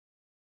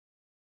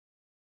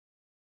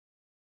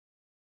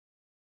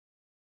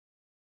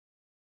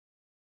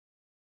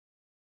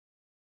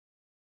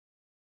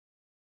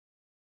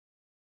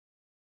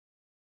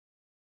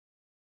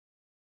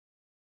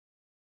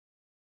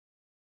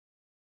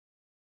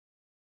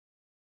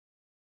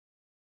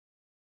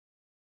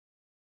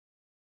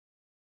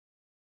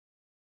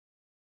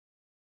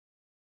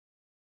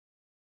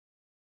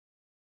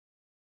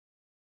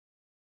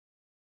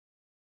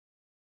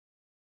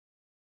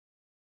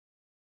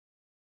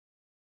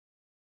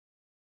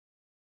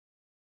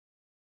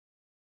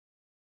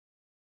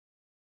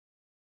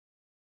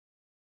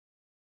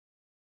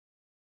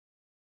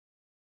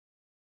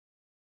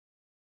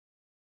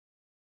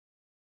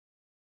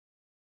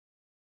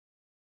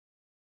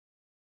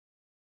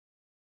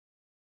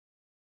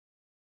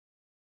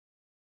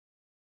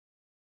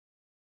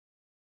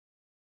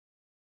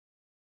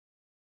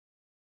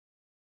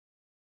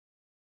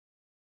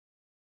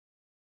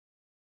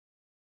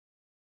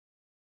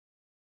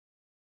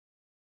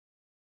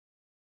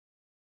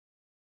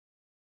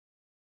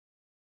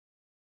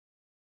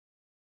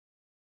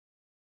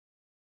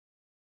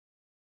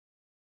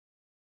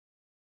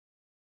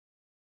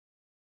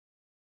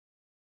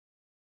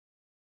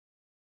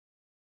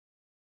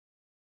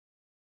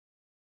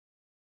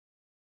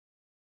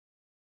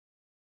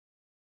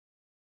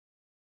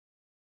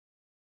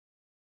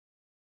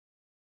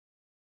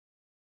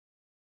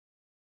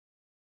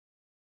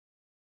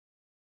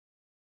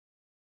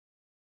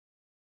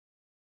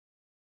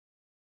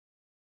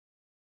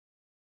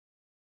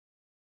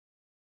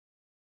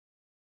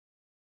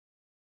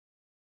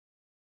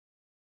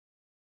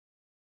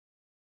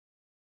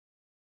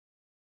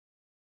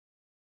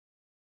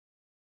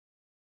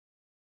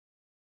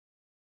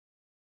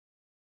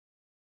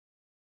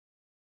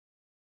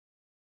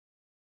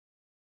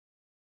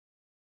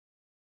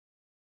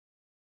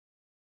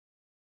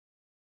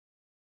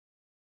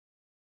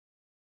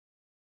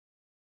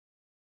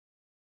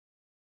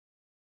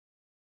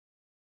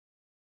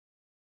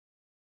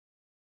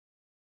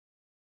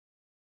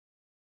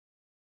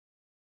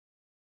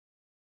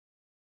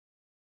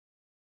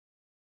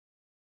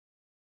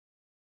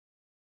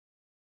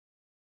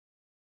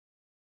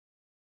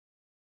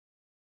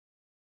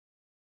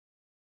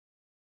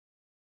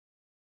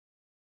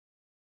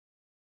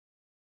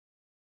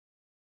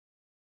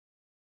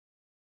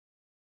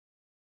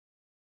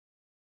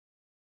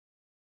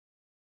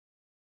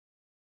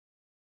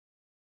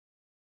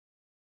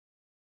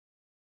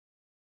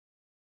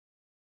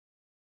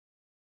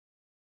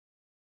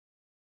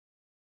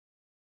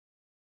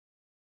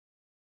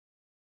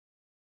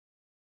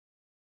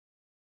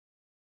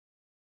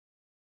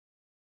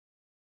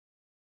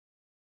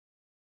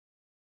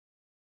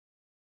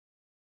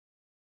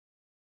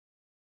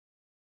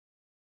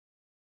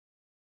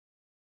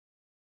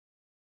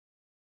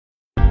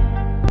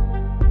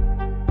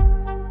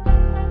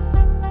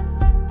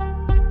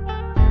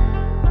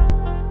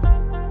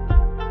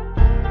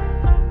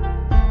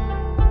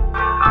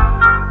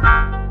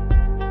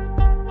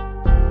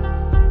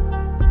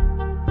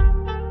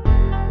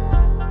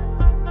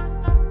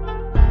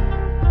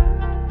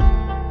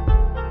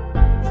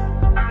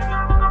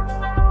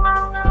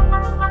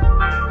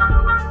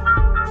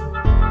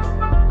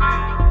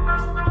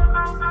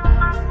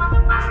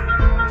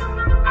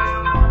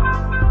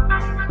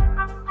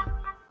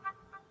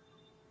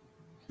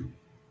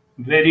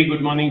Very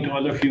good morning to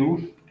all of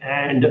you.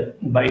 And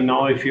by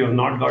now, if you have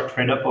not got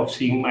fed up of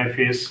seeing my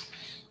face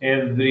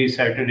every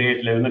Saturday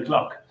at 11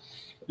 o'clock,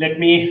 let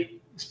me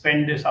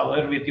spend this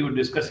hour with you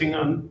discussing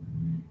on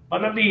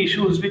one of the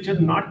issues which are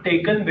not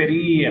taken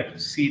very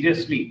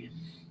seriously.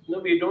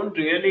 We don't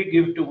really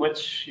give too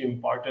much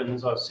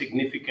importance or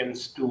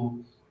significance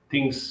to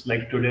things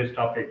like today's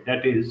topic,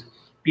 that is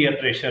peer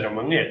pressure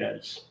among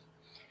adults.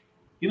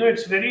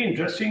 It's very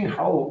interesting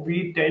how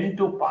we tend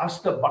to pass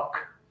the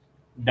buck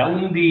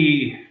down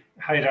the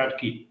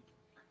hierarchy.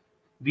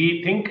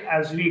 We think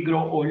as we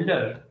grow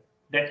older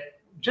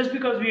that just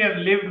because we have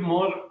lived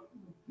more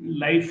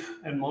life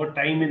and more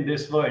time in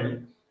this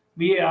world,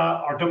 we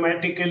are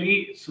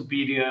automatically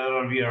superior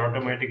or we are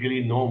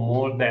automatically know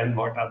more than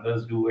what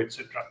others do,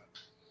 etc.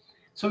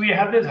 So we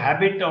have this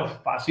habit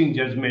of passing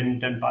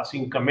judgment and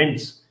passing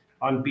comments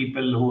on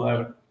people who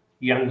are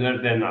younger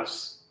than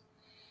us.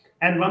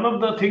 And one of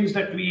the things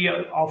that we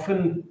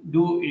often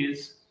do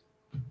is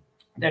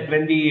that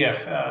when we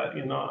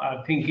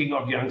are thinking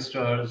of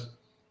youngsters,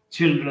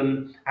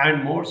 children,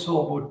 and more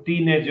so about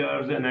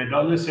teenagers and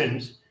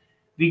adolescents,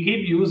 we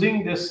keep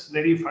using this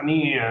very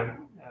funny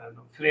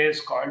phrase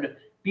called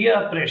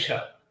peer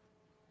pressure.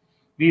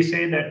 We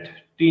say that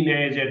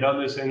teenage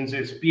adolescence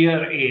is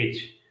peer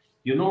age.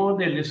 They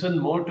listen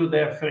more to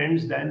their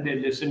friends than they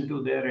listen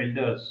to their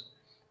elders.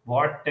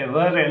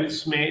 Whatever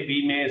else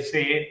we may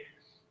say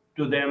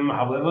to them,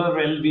 however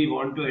well we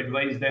want to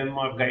advise them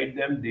or guide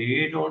them,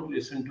 they don't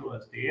listen to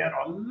us. They are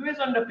always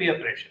under peer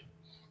pressure.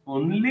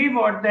 Only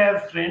what their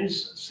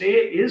friends say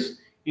is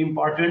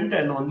important,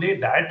 and only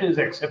that is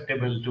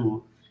acceptable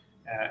to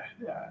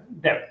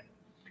them.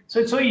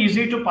 So it's so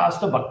easy to pass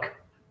the buck.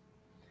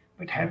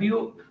 But have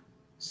you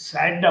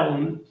sat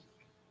down,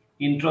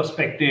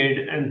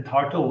 introspected, and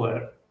thought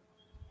over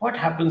what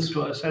happens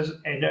to us as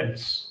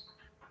adults?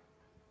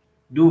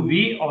 Do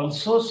we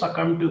also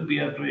succumb to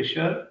peer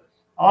pressure?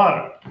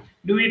 Or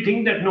do we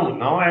think that no,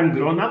 now I'm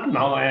grown up,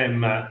 now I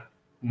am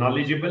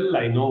knowledgeable,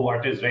 I know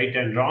what is right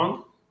and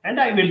wrong, and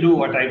I will do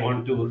what I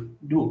want to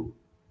do?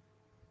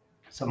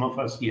 Some of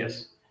us,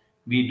 yes,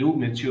 we do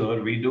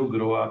mature, we do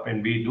grow up,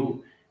 and we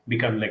do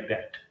become like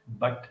that.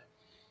 But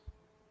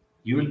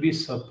you will be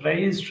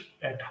surprised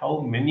at how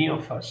many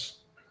of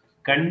us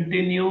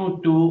continue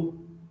to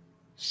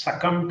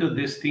succumb to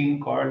this thing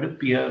called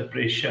peer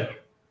pressure,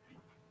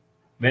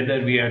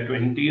 whether we are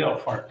 20 or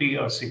 40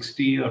 or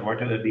 60 or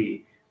whatever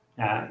the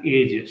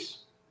age is.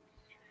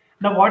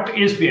 Now, what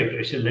is peer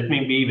pressure? Let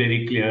me be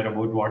very clear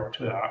about what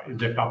is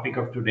the topic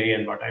of today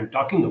and what I'm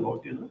talking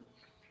about.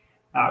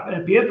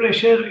 Peer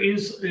pressure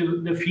is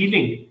the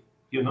feeling,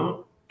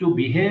 to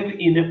behave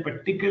in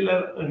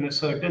a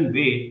certain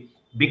way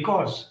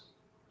because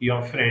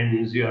your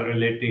friends, your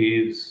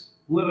relatives,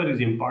 whoever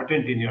is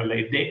important in your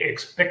life, they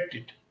expect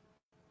it.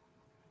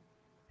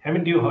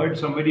 Haven't you heard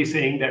somebody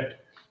saying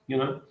that,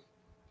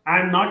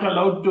 I'm not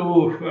allowed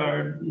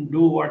to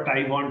do what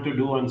I want to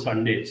do on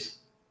Sundays?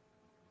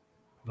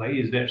 Why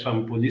is there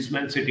some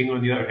policeman sitting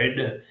on your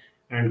head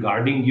and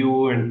guarding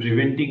you and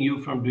preventing you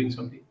from doing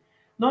something?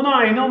 No, no,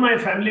 I know my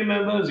family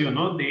members,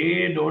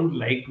 they don't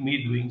like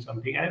me doing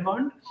something. I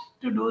want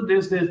to do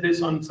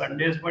this on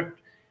Sundays, but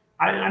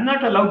I'm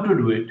not allowed to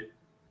do it.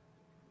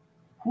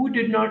 Who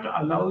did not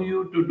allow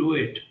you to do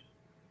it?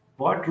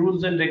 What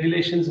rules and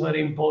regulations were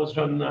imposed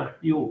on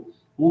you?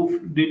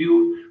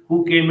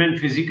 Who came and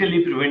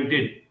physically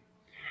prevented?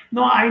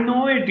 No, I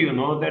know it,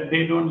 that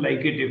they don't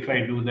like it if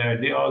I do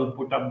that. They all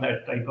put up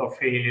that type of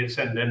face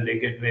and then they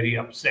get very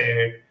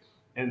upset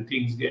and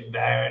things get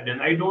bad.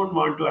 And I don't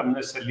want to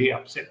unnecessarily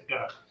upset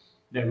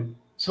them.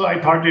 So I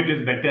thought it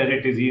is better,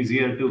 it is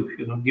easier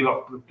to, give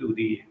up to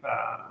the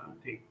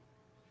thing.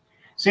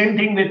 Same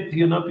thing with,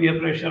 peer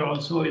pressure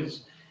also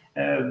is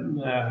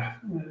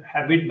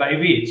habit by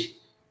which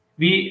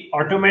we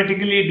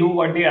automatically do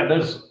what the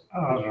others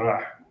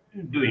are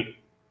doing.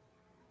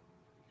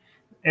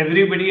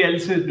 Everybody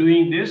else is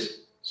doing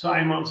this, so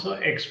I'm also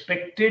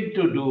expected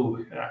to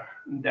do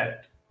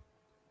that.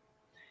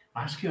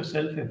 Ask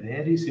yourself a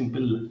very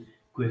simple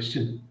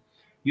question.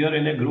 You're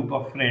in a group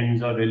of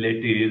friends or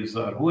relatives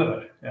or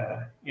whoever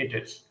it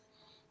is,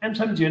 and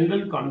some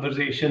general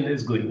conversation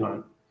is going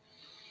on.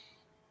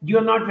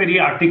 You're not very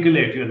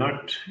articulate, you're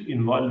not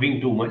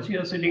involving too much,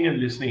 you're sitting and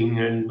listening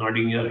and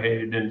nodding your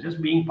head and just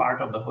being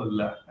part of the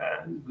whole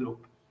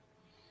group.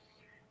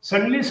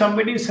 Suddenly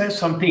somebody says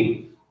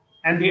something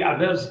and the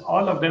others,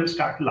 all of them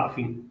start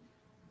laughing.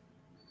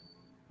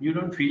 You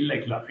don't feel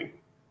like laughing.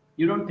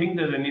 You don't think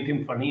there's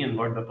anything funny in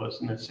what the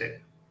person has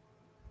said.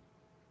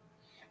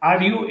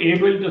 Are you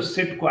able to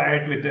sit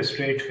quiet with a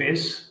straight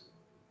face?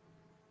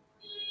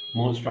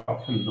 Most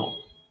often, no.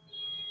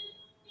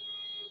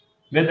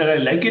 Whether I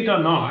like it or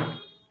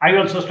not, I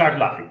also start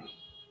laughing.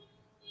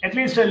 At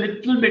least a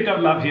little bit of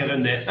laugh here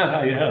and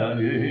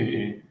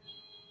there.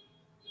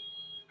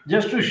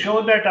 Just to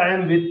show that I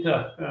am with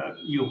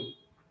you.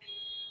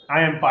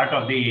 I am part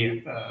of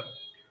the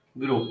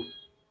group.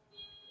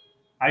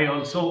 I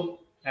also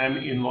am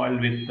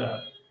involved with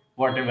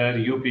whatever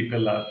you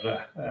people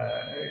are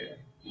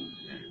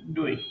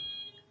doing.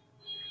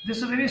 This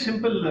is a very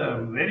simple,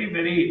 very,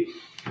 very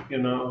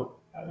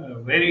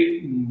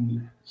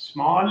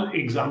small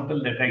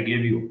example that I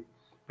gave you,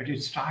 but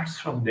it starts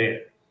from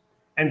there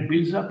and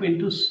builds up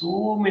into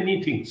so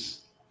many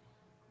things.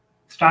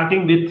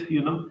 Starting with,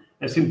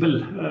 a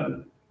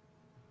simple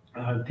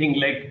thing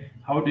like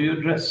how do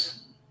you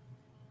dress?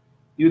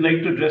 You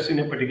like to dress in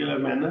a particular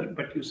manner,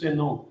 but you say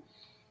no.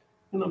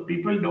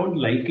 People don't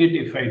like it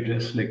if I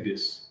dress like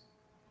this.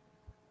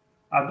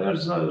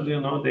 Others are,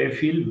 they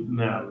feel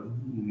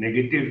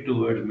negative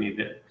towards me.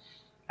 That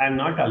I'm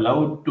not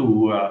allowed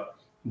to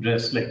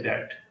dress like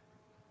that.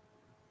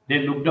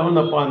 They look down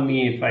upon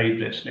me if I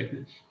dress like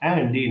this.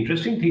 And the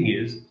interesting thing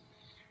is,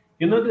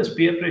 this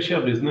peer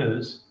pressure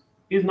business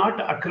is not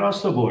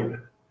across the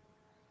board.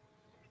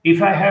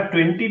 If I have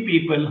 20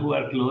 people who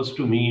are close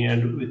to me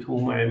and with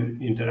whom I am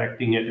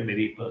interacting at a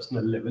very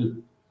personal level,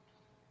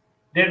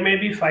 there may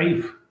be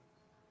five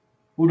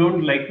who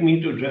don't like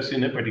me to dress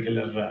in a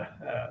particular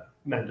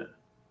manner.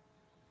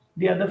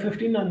 The other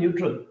 15 are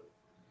neutral.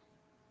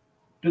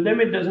 To them,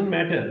 it doesn't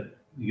matter.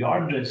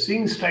 Your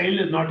dressing style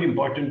is not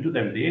important to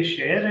them. They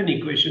share an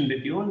equation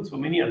with you on so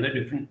many other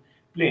different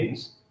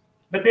planes,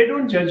 but they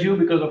don't judge you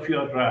because of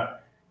your,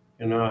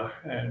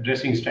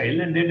 dressing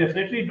style, and they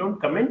definitely don't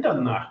comment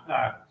on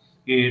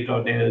it,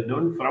 or they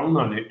don't frown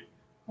on it.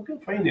 Okay,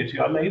 fine, it's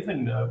your life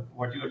and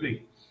what you're doing.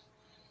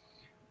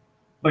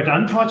 But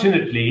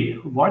unfortunately,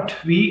 what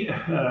we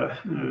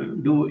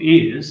do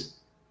is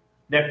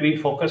that we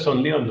focus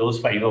only on those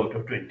 5 out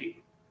of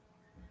 20.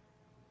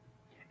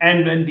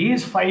 And when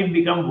these 5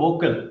 become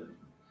vocal,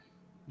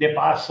 they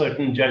pass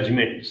certain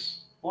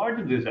judgments. What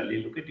is this,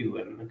 Ali? Look at you,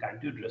 and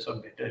can't you dress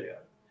up better here?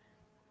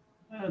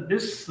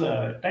 This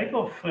type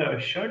of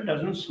shirt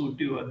doesn't suit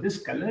you. This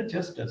color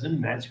just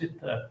doesn't match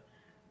with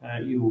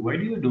you. Why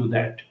do you do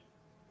that?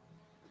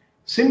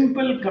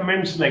 Simple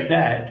comments like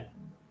that,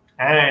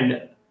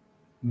 and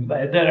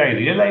whether I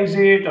realize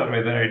it or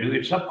whether I do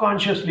it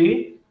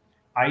subconsciously,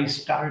 I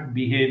start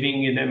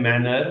behaving in a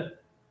manner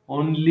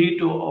only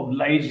to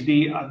oblige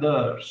the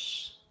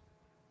others.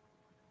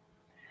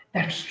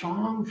 That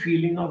strong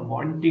feeling of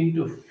wanting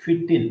to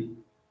fit in,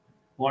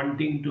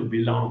 wanting to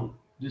belong.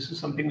 This is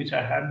something which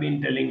I have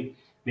been telling.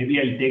 Maybe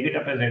I'll take it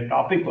up as a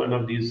topic one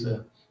of these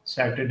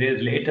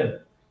Saturdays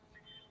later.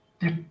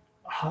 That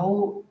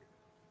how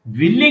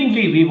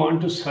willingly we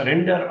want to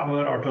surrender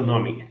our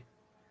autonomy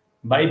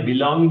by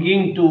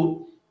belonging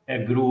to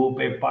a group,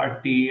 a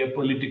party, a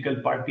political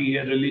party,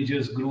 a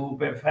religious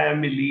group, a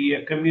family,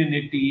 a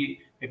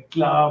community, a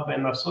club,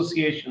 an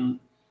association.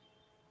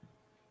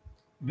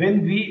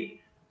 When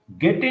we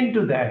get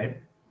into that,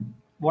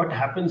 what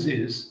happens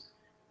is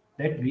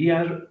that we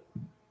are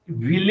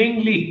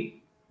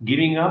willingly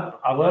giving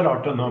up our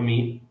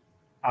autonomy,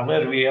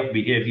 our way of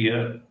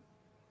behavior,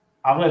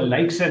 our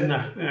likes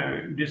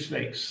and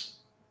dislikes.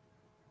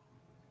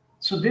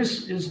 So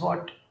this is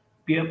what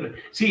peer.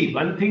 See,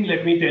 one thing,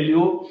 let me tell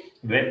you,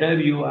 whether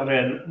you are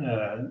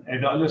an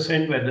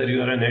adolescent, whether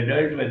you are an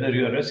adult, whether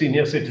you are a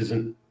senior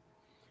citizen,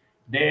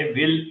 there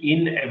will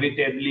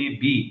inevitably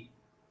be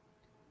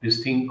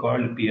this thing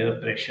called peer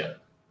pressure.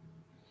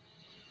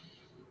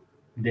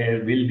 There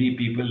will be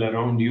people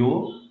around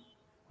you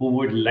who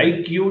would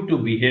like you to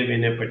behave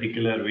in a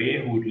particular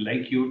way, who would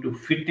like you to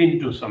fit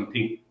into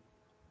something,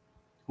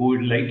 who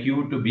would like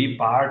you to be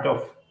part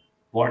of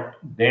what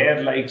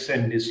their likes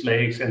and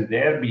dislikes and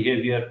their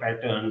behavior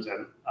patterns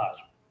are.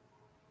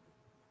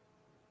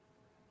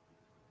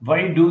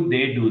 Why do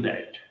they do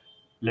that?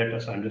 Let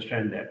us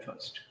understand that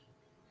first.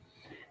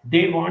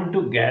 They want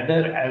to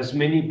gather as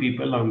many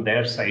people on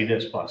their side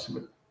as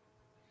possible.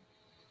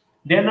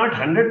 They are not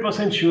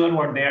 100% sure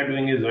what they are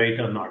doing is right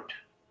or not.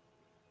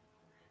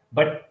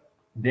 But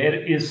there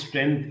is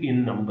strength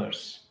in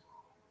numbers.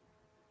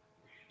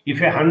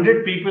 If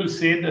 100 people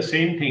say the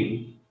same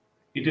thing,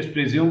 it is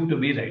presumed to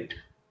be right.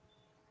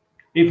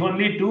 If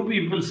only 2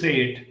 people say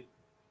it,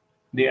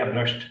 they are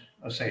brushed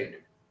aside.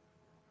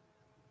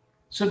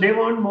 So they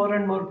want more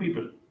and more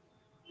people.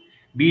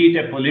 Be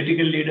it a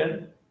political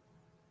leader,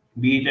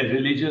 be it a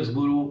religious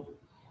guru,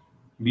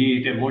 be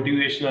it a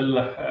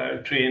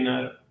motivational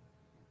trainer,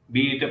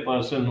 be it a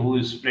person who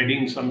is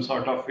spreading some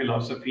sort of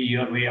philosophy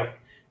or way of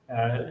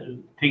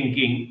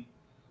thinking,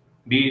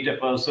 be it a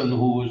person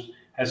who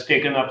has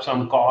taken up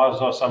some cause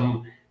or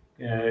some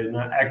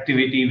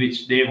activity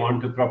which they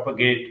want to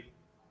propagate.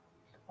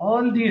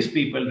 All these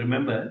people,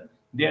 remember,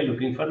 they are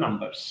looking for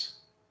numbers.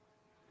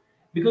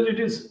 Because it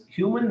is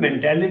human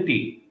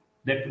mentality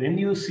that when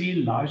you see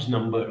large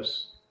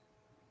numbers,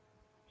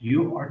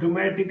 you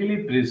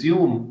automatically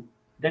presume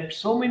that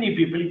so many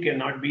people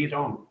cannot be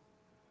wrong.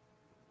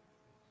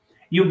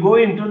 You go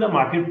into the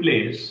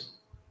marketplace,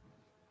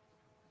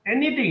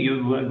 anything,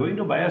 you are going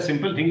to buy a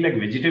simple thing like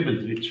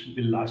vegetables, which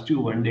will last you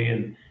one day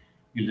and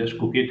you just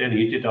cook it and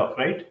eat it off,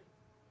 right?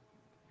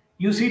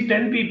 You see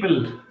 10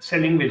 people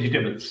selling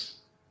vegetables.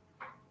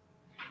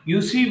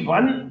 You see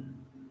one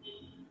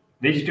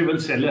vegetable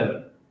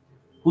seller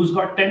who's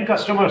got 10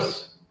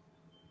 customers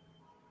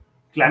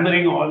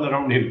clamoring all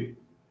around him.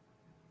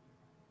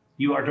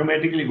 You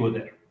automatically go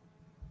there.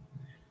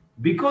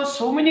 Because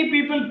so many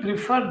people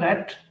prefer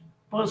that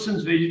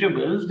person's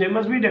vegetables, they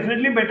must be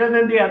definitely better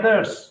than the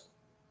others.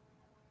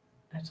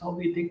 That's how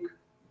we think.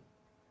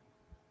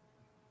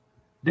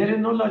 There is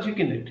no logic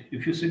in it.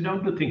 If you sit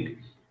down to think,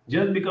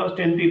 just because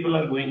 10 people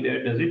are going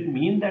there, does it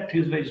mean that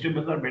his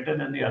vegetables are better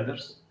than the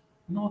others?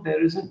 No,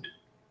 there isn't.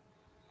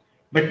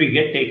 But we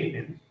get taken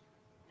in.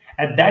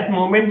 At that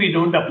moment, we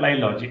don't apply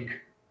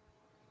logic.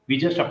 We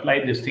just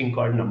apply this thing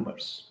called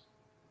numbers.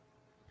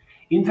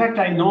 In fact,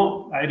 I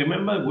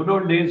remember good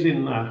old days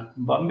in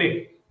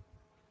Bombay,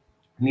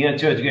 near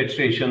Churchgate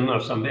Station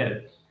or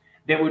somewhere.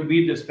 There would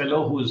be this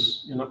fellow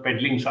who's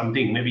peddling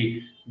something.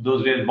 Maybe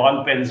those days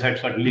ball pens had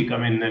suddenly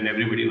come in and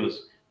everybody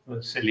was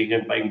selling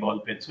and buying ball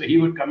pens. So he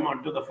would come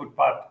onto the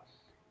footpath,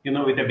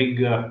 with a big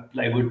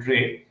plywood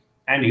tray,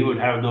 and he would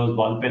have those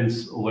ball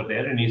pens over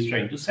there, and he's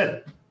trying to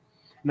sell.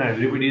 Now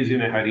everybody is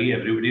in a hurry.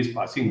 Everybody is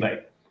passing by.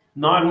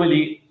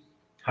 Normally,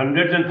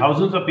 hundreds and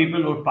thousands of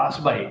people would pass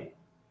by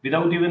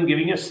without even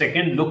giving a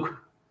second look.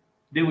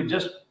 They would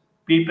just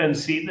peep and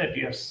see that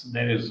yes,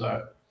 there is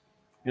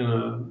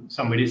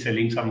somebody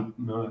selling some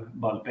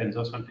ball pens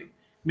or something.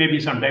 Maybe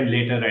sometime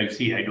later I'll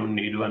see. I don't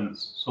need one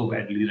so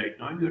badly right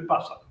now. And you would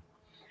pass on.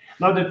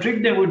 Now the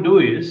trick they would do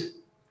is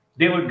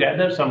they would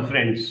gather some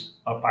friends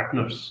or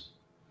partners,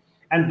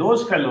 and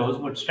those fellows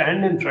would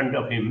stand in front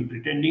of him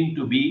pretending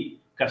to be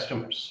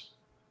customers,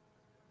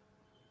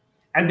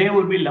 and they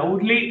would be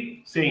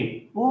loudly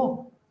saying,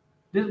 "Oh,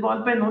 this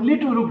ball pen only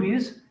 2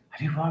 rupees.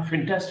 Wow,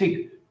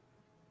 fantastic!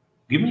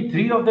 Give me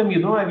 3 of them.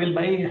 I will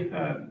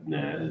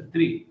buy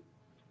 3."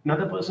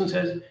 Another person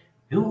says,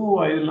 "Oh,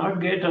 I will not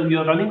get.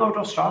 You're running out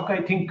of stock.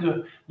 I think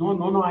no,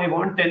 no, no. I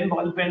want 10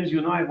 ball pens.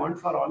 I want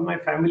for all my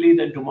family.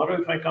 Then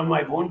tomorrow, if I come,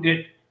 I won't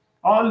get."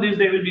 All this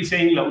they will be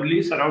saying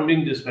loudly,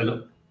 surrounding this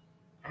fellow,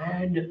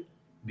 and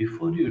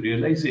before you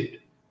realize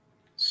it,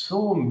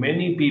 so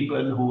many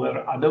people who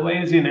were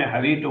otherwise in a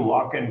hurry to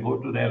walk and go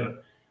to their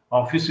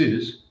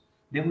offices,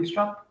 they will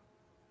stop.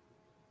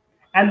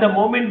 And the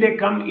moment they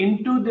come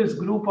into this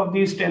group of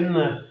these 10,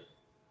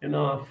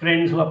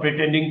 friends who are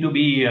pretending to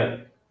be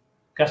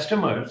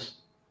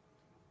customers,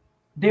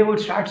 they would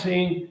start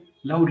saying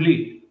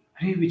loudly,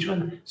 "Hey, which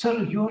one?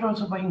 Sir, you're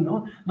also buying?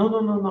 No, no, no,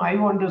 no, no. I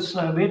want this.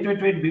 Wait,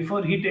 wait, wait.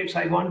 Before he takes,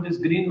 I want this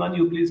green one.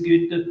 You please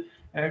give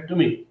it to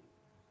me."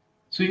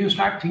 So you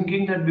start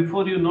thinking that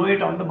before you know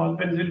it, all the ball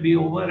pens will be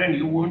over and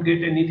you won't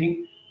get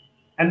anything.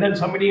 And then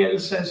somebody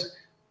else says,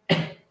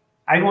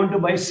 "I want to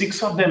buy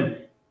 6 of them.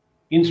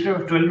 Instead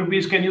of 12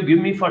 rupees, can you give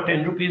me for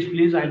 10 rupees,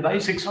 please? I'll buy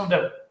 6 of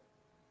them."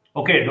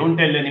 Okay, don't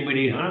tell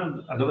anybody,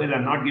 huh? Otherwise,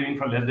 I'm not giving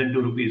for less than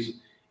 2 rupees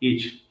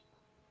each.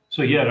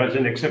 So here, as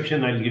an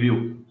exception, I'll give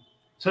you.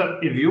 Sir,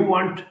 if you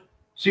want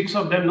 6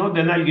 of them, no,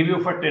 then I'll give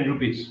you for 10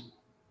 rupees.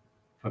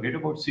 Forget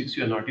about 6.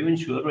 You're not even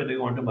sure whether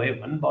you want to buy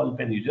one ball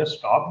pen. You just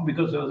stopped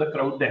because there was a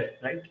crowd there,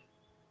 right?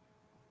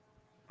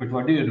 But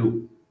what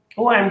do?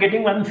 "Oh, I'm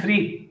getting one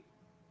free.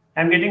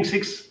 I'm getting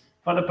 6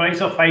 for the price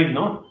of 5,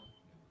 no?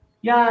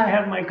 Yeah, I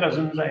have my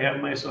cousins, I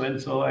have my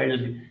so-and-so,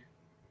 I'll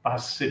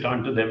pass it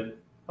on to them.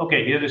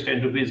 Okay, here is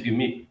 10 rupees, give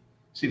me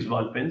 6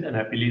 ball pens," and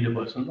happily the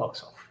person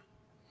walks off.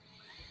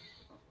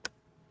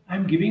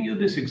 I'm giving you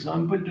this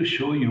example to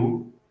show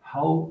you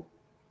how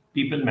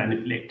people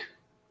manipulate.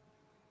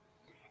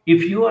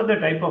 If you are the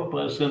type of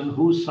person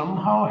who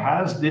somehow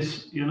has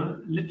this,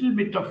 little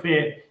bit of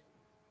a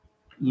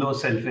low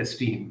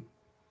self-esteem,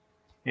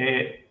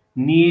 a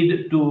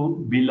need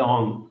to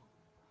belong,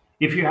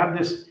 if you have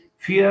this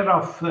fear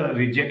of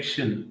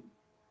rejection,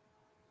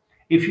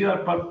 if you are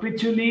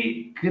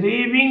perpetually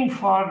craving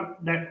for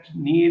that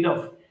need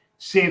of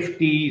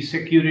safety,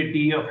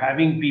 security, of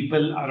having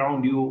people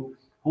around you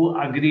who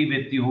agree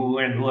with you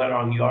and who are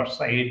on your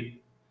side,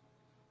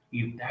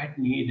 if that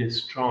need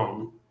is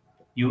strong,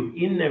 you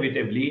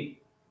inevitably,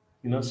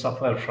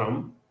 suffer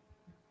from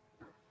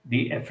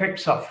the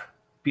effects of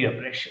peer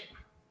pressure.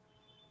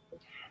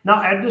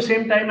 Now, at the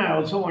same time, I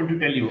also want to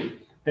tell you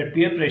that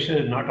peer pressure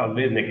is not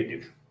always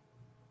negative.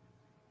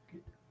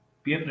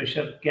 Peer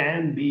pressure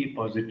can be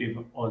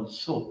positive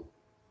also.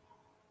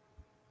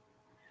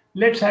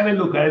 Let's have a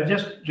look. I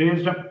just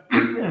raised up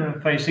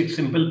 5, 6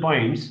 simple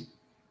points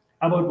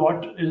about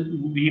what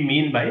we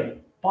mean by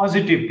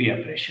positive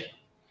peer pressure.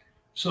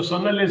 So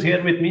Sonal is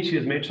here with me. She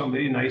has made some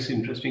very nice,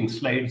 interesting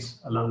slides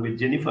along with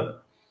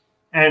Jennifer.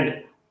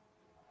 And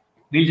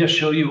we'll just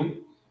show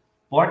you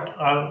what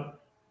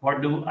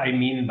do I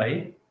mean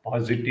by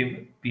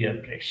positive peer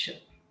pressure.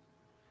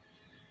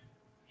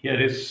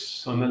 Here is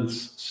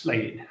Sonal's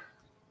slide.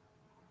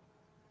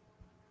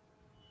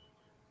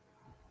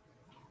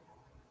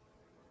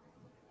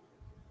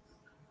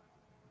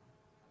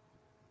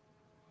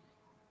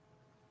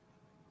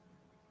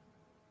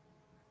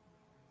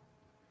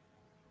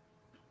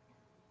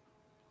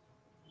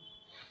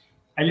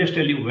 I'll just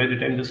tell you by the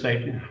time the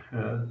slide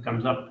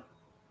comes up.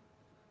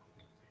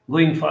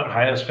 Going for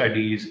higher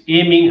studies,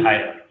 aiming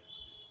higher.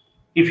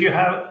 If you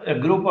have a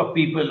group of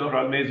people who are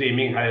always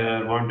aiming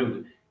higher, want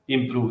to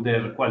improve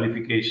their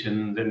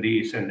qualifications and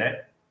this and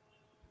that,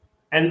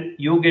 And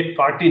you get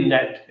caught in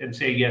that and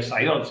say, yes,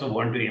 I also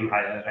want to aim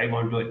higher. I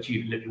want to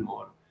achieve little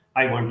more.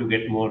 I want to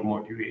get more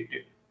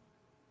motivated.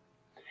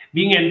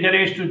 Being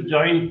encouraged to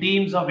join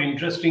teams of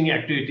interesting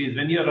activities.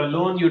 When you're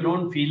alone, you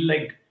don't feel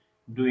like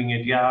doing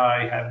it. Yeah,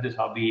 I have this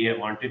hobby. I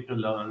wanted to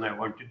learn. I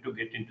wanted to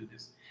get into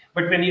this.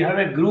 But when you have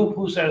a group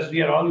who says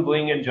we are all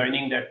going and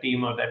joining that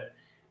team or that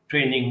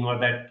training or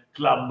that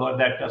club or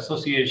that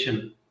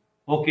association,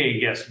 okay,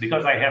 yes,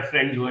 because I have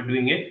friends who are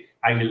doing it,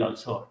 I will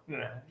also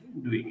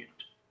doing it.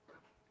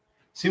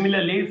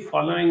 Similarly,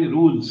 following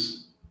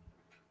rules,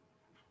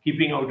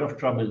 keeping out of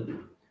trouble.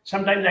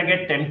 Sometimes I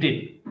get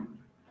tempted,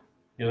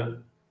 you know,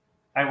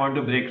 I want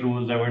to break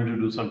rules, I want to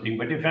do something.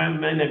 But if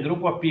I'm in a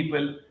group of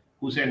people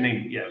who say, "No,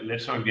 yeah,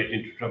 let's not get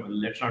into trouble,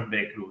 let's not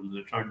break rules,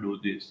 let's not do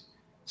this."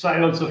 So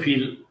I also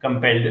feel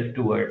compelled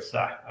towards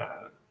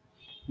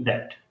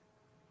that.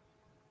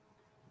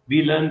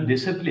 We learn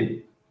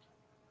discipline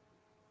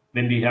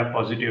when we have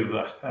positive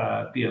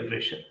peer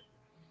pressure.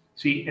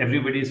 See,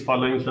 everybody is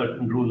following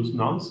certain rules,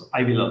 norms.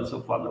 I will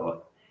also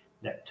follow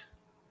that.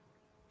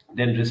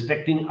 Then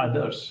respecting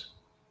others.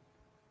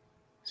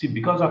 See,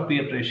 because of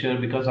peer pressure,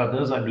 because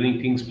others are doing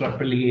things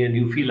properly and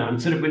you feel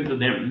answerable to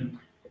them,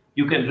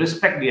 you can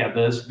respect the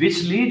others,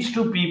 which leads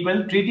to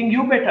people treating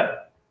you better.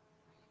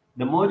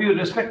 The more you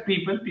respect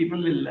people,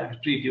 people will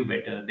treat you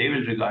better. They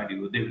will regard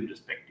you, they will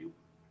respect you.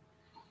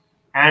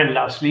 And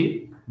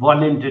lastly,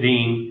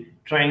 volunteering,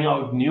 trying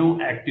out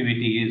new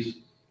activities,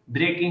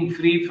 breaking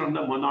free from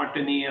the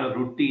monotony or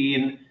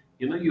routine.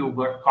 You know, you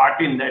got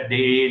caught in that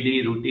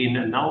daily routine.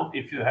 And now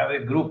if you have a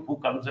group who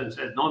comes and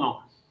says, no,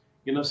 no,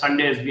 you know,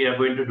 Sundays we are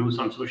going to do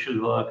some social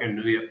work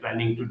and we are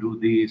planning to do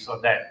this or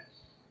that.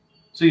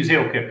 So you say,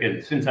 okay,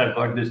 okay, since I've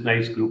got this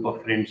nice group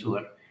of friends who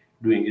are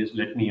doing this,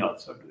 let me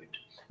also do it.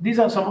 These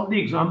are some of the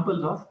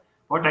examples of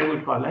what I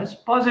would call as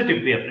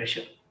positive peer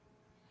pressure.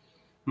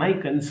 My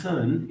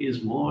concern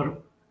is more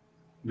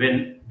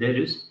when there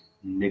is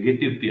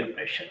negative peer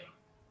pressure.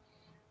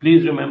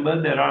 Please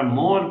remember, there are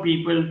more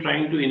people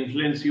trying to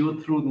influence you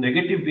through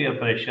negative peer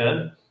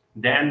pressure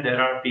than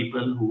there are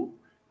people who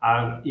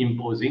are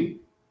imposing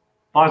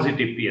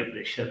positive peer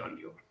pressure on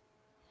you.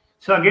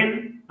 So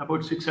again,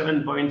 about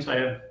 6-7 points I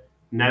have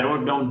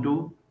narrowed down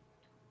to.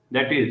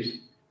 That is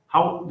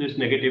how this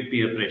negative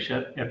peer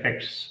pressure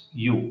affects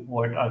you.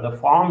 What are the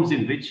forms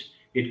in which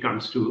it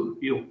comes to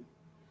you?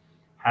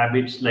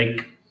 Habits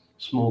like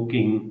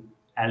smoking,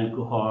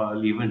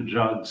 alcohol, even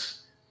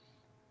drugs.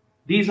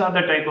 These are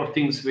the type of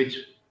things which,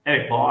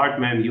 hey, God,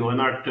 man, you are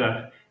not,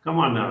 come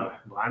on,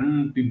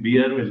 one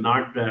beer will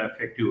not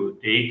affect you.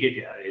 Take it,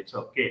 yeah, it's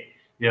okay.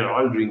 They are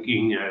all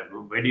drinking.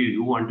 Where do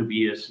you want to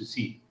be a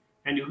sissy?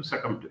 And you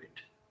succumb to it.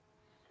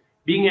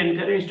 Being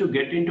encouraged to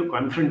get into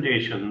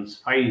confrontations,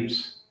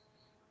 fights.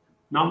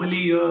 Normally,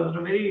 you're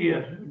a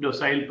very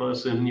docile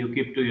person. You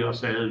keep to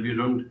yourself. You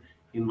don't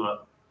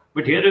involve.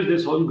 But here is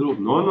this whole group.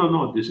 No, no,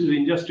 no. This is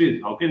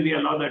injustice. How can we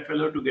allow that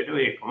fellow to get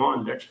away? Come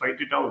on, let's fight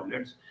it out.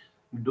 Let's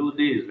do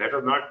this. Let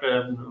us not.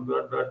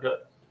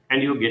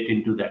 And you get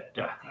into that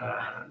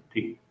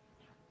thing.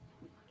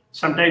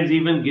 Sometimes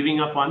even giving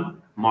up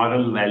on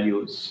moral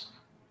values.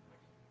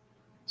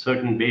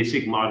 Certain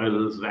basic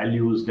morals,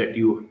 values that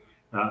you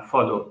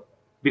follow.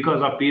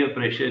 Because of peer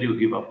pressure, you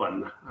give up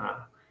on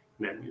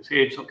them. You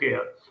say, it's okay.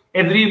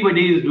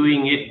 Everybody is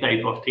doing it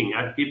type of thing.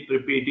 I keep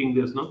repeating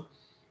this, no?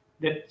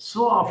 That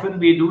so often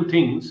we do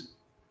things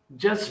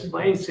just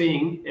by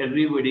saying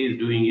everybody is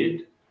doing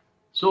it.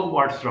 So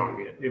what's wrong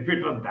here? If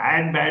it was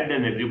that bad,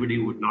 then everybody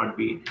would not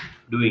be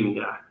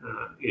doing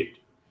it.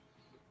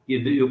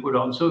 You could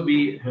also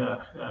be,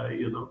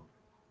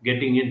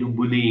 getting into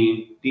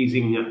bullying,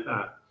 teasing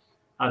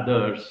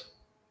others,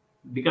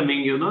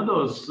 becoming,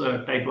 those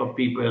type of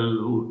people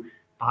who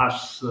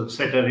pass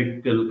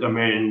satirical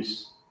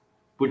comments,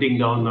 putting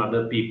down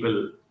other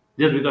people.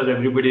 Just because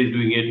everybody is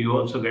doing it, you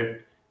also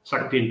get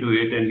sucked into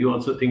it and you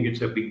also think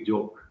it's a big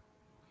joke.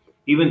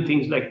 Even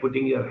things like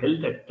putting your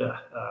health at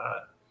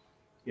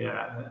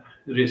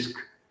risk.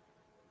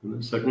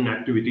 Certain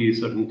activities,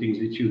 certain things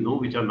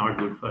which are not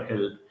good for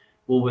health.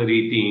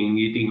 Overeating,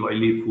 eating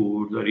oily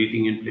foods, or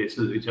eating in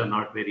places which are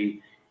not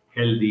very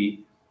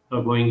healthy,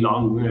 or going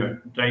long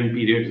time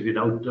periods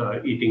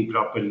without eating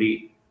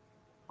properly.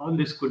 All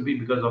this could be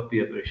because of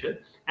peer pressure.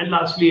 And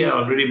lastly, I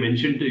already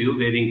mentioned to you,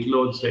 wearing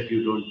clothes that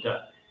you don't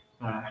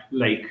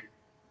like,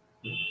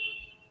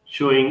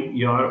 showing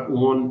your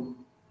own,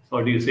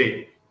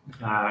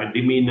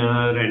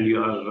 demeanor and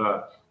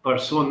your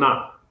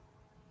persona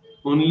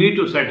only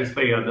to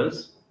satisfy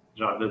others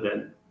rather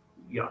than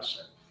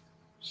yourself.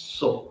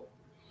 So,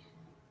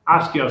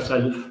 ask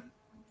yourself,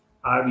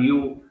 are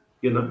you,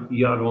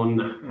 your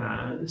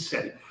own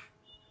self?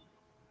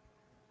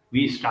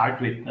 We start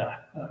with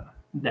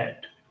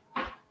that.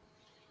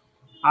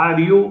 Are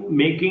you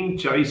making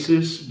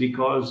choices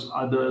because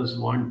others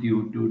want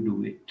you to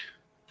do it?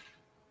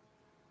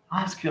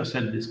 Ask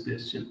yourself this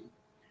question.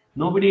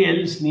 Nobody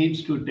else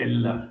needs to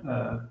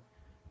tell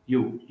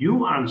you.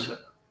 You answer.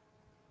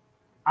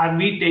 Are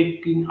you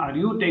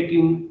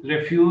taking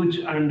refuge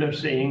under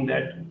saying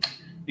that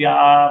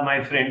Yeah,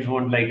 my friends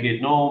won't like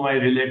it. No, my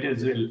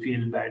relatives will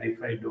feel bad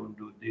if I don't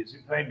do this.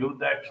 If I do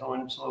that, so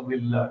and so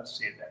will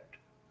say that.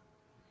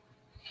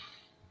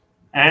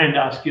 And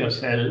ask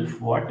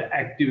yourself what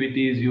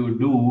activities you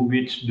do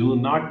which do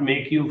not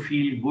make you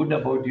feel good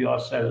about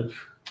yourself.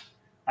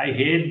 I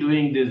hate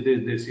doing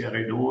this year.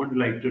 I don't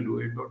like to do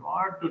it, but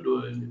what to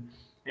do?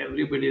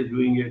 Everybody is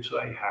doing it, so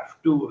I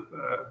have to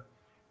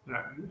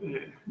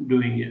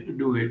do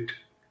it.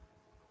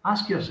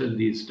 Ask yourself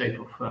these type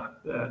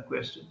of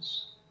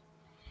questions.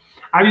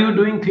 Are you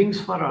doing things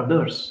for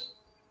others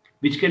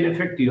which can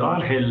affect your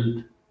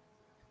health,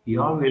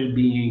 your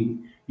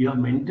well-being, your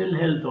mental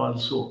health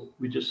also,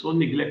 which is so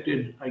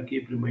neglected? I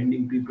keep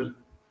reminding people.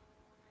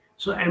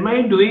 So, am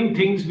I doing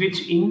things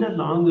which, in the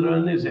long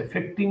run, is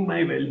affecting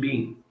my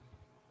well-being,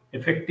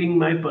 affecting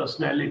my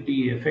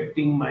personality,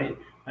 affecting my?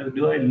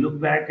 Do I look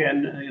back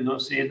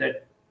and say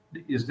that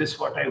is this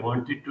what I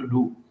wanted to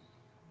do?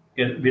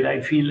 Will I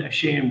feel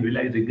ashamed? Will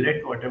I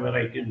regret whatever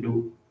I can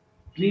do?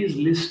 Please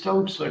list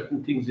out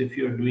certain things if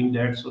you're doing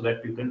that so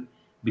that you can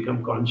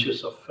become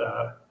conscious of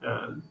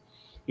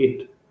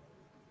it.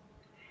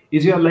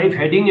 Is your life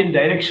heading in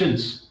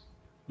directions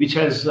which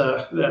has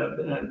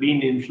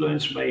been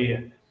influenced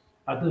by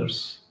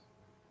others?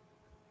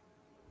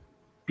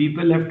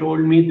 People have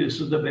told me this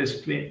is the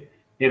best way.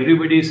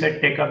 Everybody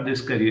said take up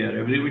this career.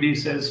 Everybody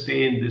says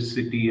stay in this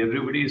city.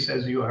 Everybody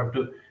says you have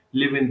to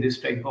live in this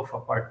type of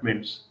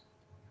apartments.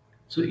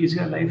 So is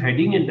your life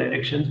heading in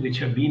directions which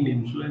have been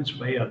influenced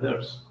by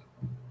others?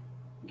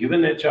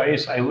 Given a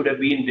choice, I would have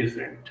been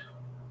different.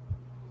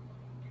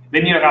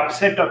 When you're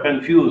upset or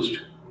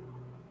confused,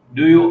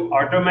 do you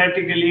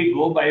automatically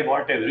go by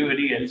what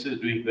everybody else is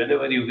doing?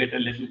 Whenever you get a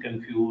little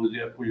confused,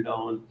 you're pulled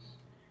down,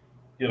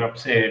 you're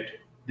upset.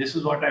 This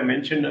is what I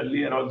mentioned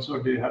earlier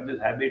also. Do you have this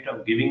habit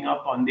of giving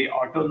up on the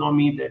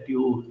autonomy that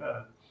you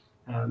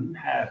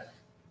have?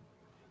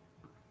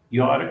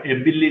 Your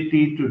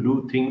ability to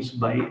do things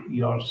by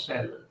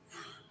yourself.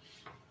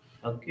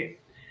 Okay.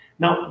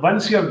 Now,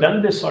 once you have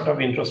done this sort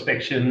of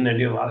introspection and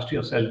you've asked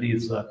yourself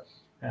these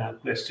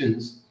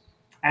questions,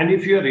 and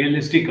if you're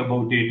realistic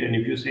about it, and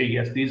if you say,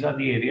 yes, these are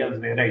the areas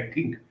where I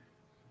think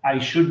I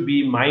should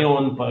be my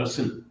own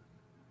person,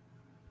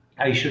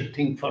 I should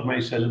think for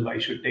myself, I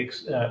should take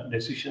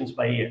decisions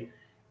by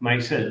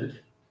myself,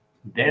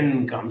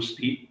 then comes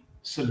the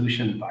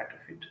solution part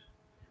of it.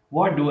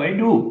 What do I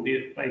do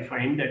if I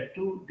find that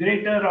to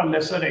greater or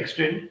lesser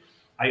extent,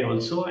 I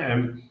also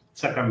am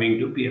succumbing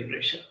to peer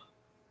pressure?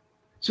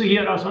 So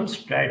here are some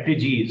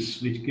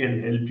strategies which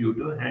can help you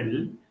to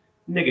handle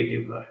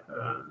negative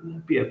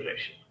peer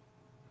pressure.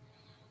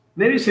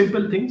 Very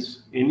simple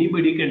things.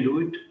 Anybody can do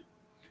it.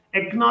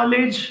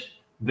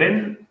 Acknowledge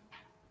when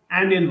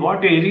and in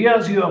what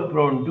areas you are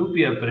prone to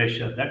peer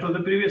pressure. That was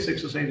the previous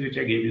exercise which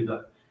I gave you.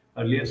 The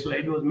earlier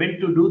slide was meant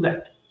to do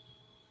that.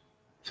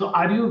 So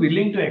are you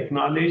willing to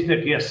acknowledge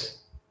that, yes,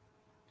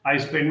 I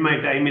spend my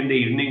time in the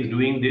evenings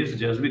doing this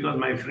just because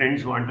my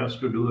friends want us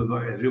to do it,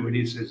 or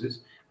everybody says this.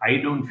 I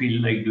don't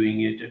feel like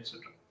doing it,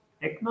 etc.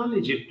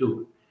 Acknowledge it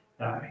to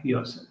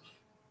yourself.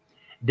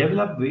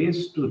 Develop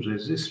ways to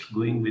resist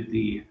going with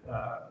the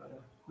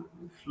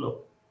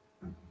flow.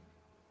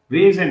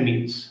 Ways and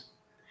means.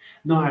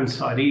 No, I'm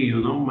sorry,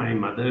 my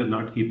mother is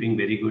not keeping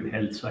very good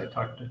health, so I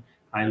thought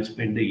I'll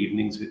spend the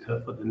evenings with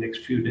her for the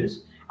next few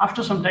days.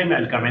 After some time,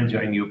 I'll come and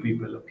join you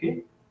people,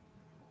 okay?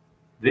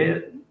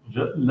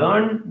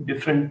 Learn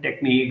different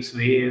techniques,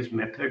 ways,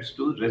 methods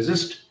to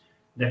resist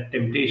that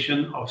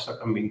temptation of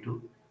succumbing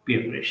to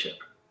peer pressure.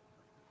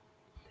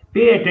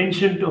 Pay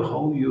attention to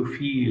how you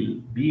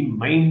feel. Be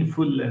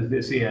mindful, as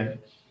they say. I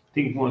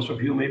think most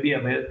of you may be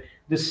aware.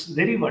 This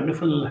very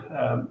wonderful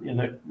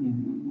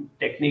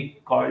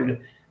technique called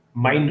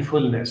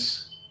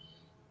mindfulness.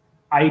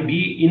 I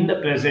be in the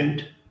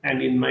present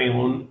and in my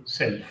own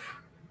self.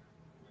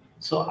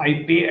 So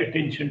I pay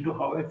attention to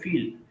how I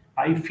feel.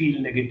 I feel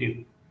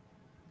negative.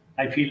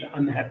 I feel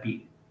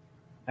unhappy.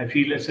 I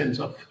feel a sense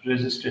of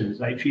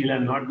resistance. I feel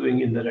I'm not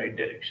going in the right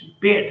direction.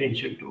 Pay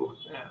attention to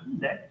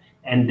that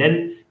and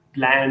then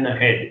plan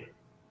ahead.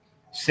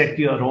 Set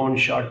your own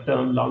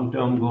short-term,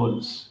 long-term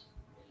goals.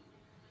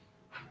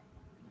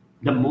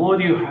 The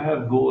more you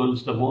have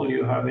goals, the more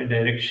you have a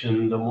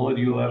direction, the more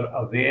you are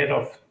aware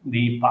of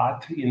the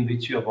path in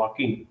which you're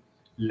walking,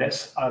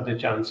 less are the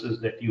chances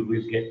that you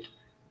will get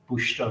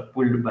pushed or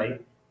pulled by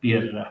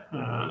peer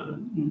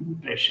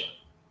pressure.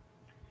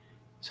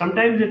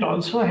 Sometimes it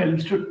also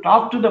helps to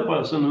talk to the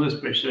person who is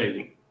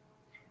pressurizing.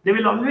 There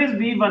will always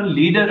be one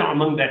leader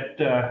among that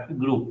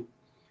group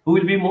who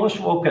will be most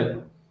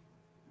vocal,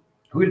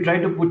 who will try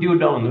to put you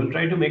down, who will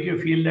try to make you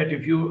feel that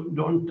if you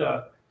don't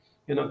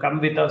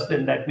come with us,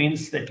 then that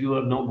means that you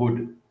are no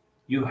good.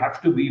 You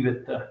have to be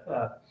with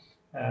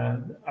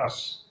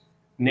us.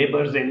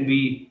 Neighbors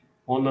envy,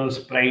 owner's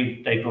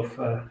pride type of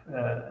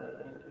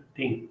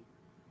thing.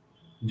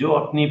 जो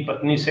अपनी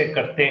पत्नी से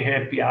करते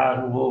हैं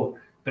प्यार, वो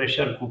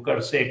pressure cooker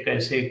से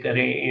कैसे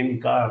करें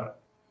इनकार.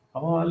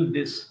 All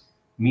this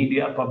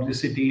media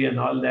publicity and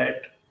all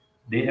that,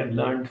 they have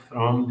learned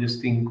from this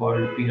thing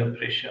called peer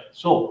pressure.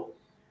 So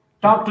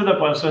Talk to the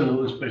person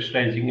who is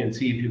pressurizing and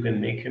see if you can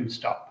make him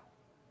stop,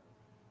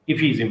 if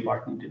he is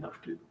important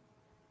enough to you.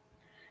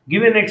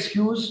 Give an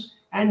excuse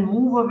and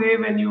move away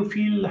when you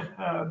feel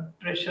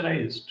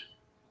pressurized.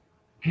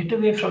 Get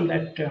away from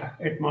that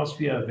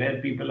atmosphere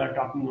where people are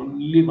talking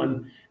only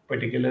one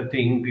particular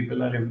thing.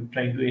 People are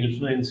trying to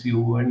influence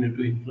you and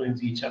to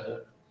influence each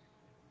other.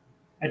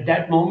 At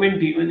that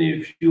moment, even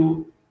if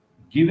you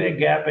give a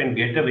gap and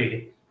get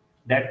away,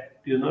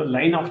 that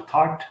line of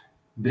thought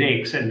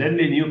breaks, and then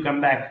when you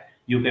come back,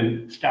 you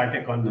can start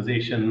a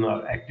conversation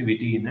or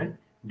activity in a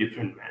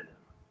different manner.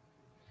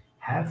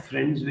 Have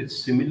friends with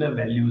similar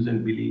values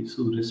and beliefs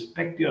who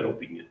respect your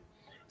opinion.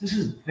 This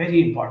is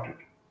very important.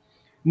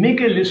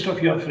 Make a list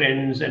of your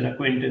friends and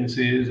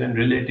acquaintances and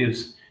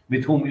relatives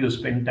with whom you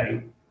spend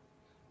time,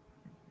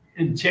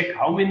 and check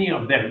how many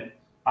of them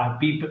are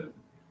people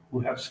who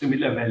have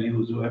similar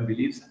values, who have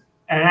beliefs,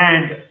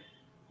 and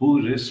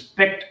who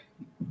respect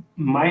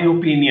my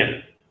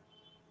opinion.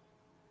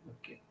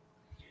 Okay.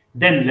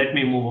 Then let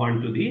me move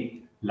on to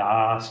the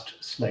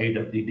last slide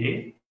of the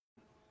day.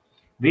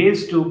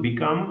 Ways to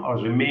become or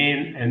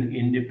remain an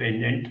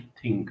independent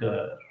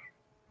thinker.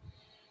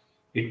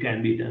 It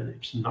can be done.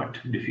 It's not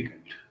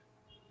difficult.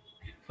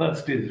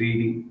 First is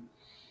reading.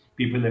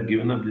 People have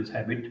given up this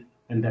habit,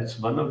 and that's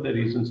one of the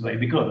reasons why.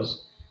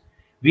 Because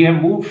we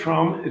have moved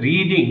from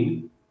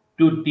reading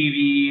to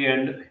TV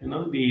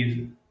and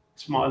these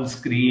small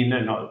screen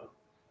and all,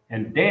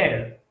 and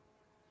there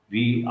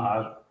we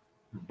are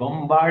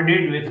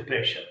bombarded with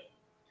pressure.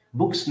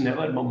 Books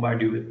never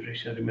bombard you with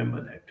pressure.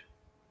 Remember that.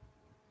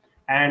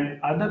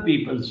 And other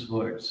people's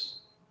words,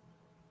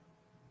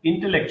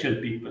 intellectual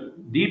people,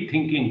 deep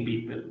thinking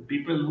people,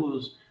 people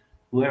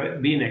who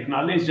have been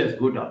acknowledged as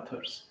good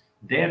authors,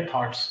 their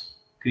thoughts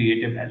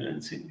create a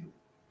balance in you.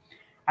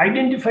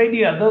 Identify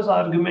the other's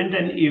argument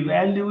and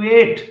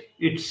evaluate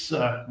its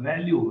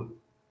value.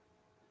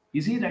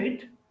 Is he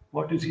right?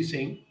 What is he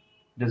saying?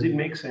 Does it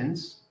make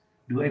sense?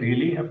 Do I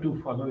really have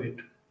to follow it?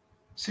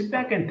 Sit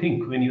back and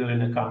think when you're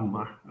in a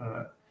calm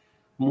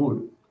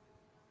mood.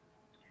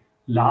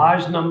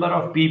 Large number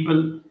of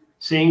people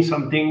saying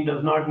something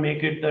does not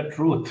make it the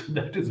truth.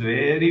 That is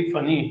very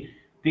funny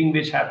thing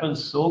which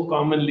happens so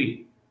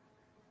commonly.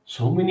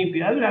 So many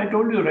people, I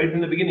told you right in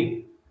the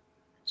beginning,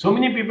 so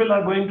many people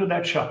are going to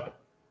that shop.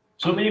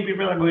 So many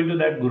people are going to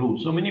that guru.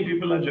 So many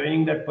people are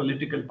joining that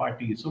political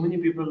party. So many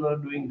people are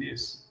doing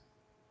this.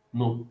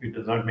 No, it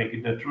does not make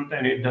it the truth,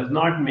 and it does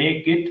not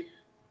make it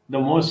the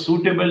most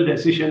suitable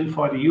decision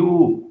for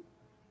you.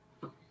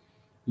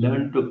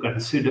 Learn to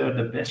consider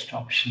the best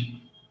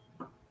option.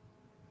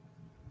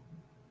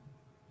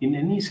 In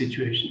any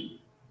situation,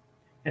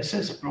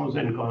 assess pros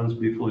and cons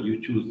before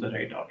you choose the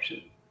right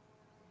option.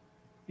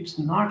 It's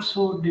not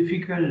so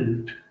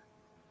difficult.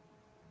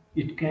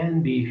 It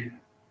can be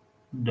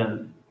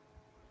done.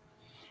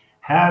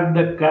 Have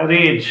the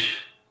courage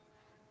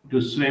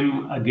to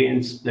swim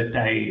against the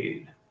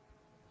tide.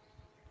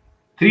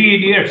 Three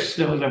Idiots,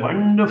 there was a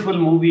wonderful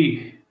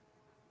movie,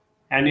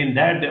 and in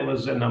that there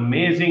was an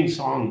amazing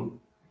song,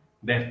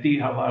 Behti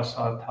Hawa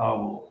Sa Tha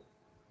Wo.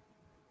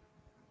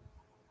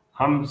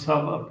 हम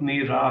सब अपनी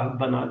राह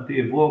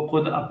बनाते वो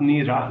खुद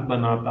अपनी राह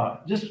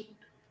बनाता. Just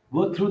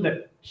go through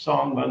that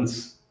song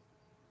once.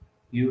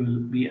 You will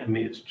be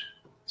amazed.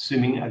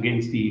 Swimming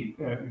against the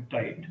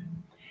tide.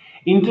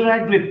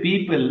 Interact with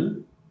people.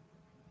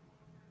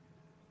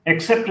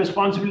 Accept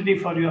responsibility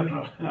for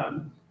your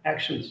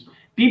actions.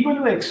 People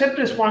who accept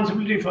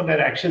responsibility for their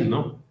action,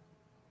 no,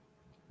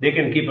 they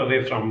can keep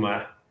away from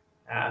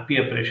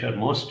peer pressure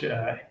most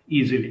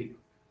easily.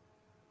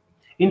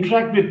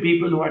 Interact with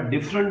people who are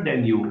different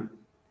than you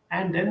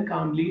and then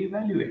calmly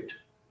evaluate.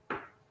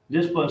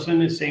 This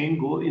person is saying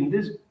go in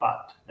this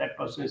path. That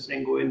person is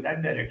saying go in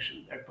that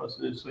direction. That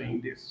person is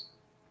saying this.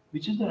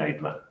 Which is the right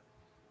one?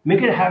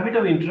 Make it a habit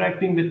of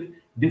interacting with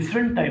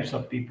different types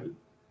of people.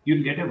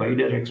 You'll get a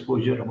wider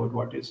exposure about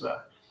what is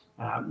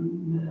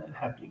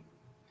happening.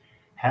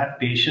 Have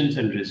patience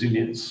and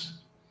resilience.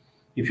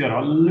 If you're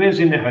always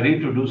in a hurry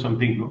to do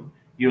something, no,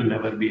 you'll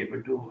never be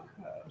able to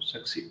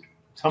succeed.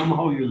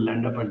 Somehow you'll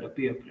end up under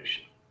peer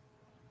pressure.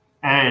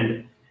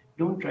 And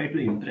don't try to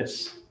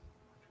impress.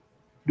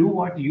 Do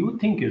what you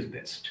think is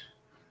best.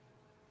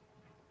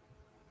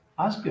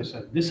 Ask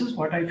yourself, this is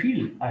what I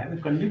feel. I have a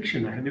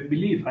conviction, I have a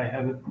belief, I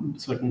have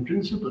certain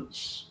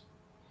principles.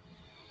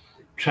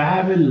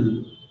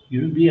 Travel.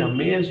 You'll be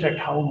amazed at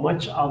how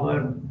much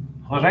our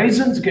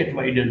horizons get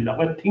widened,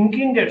 our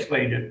thinking gets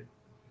widened.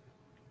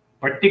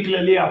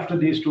 Particularly after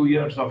these 2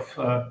 years of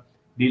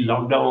the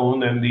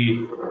lockdown and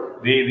the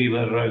way we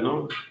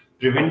were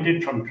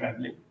prevented from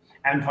traveling.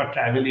 And for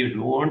travel, you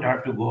don't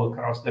have to go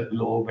across the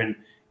globe and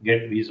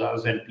get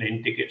visas and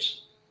plane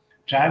tickets.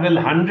 Travel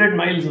 100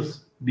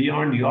 miles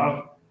beyond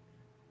your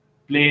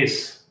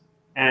place,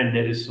 and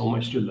there is so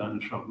much to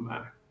learn from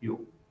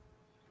you.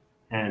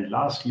 And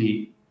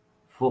lastly,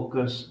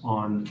 focus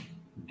on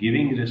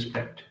giving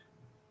respect,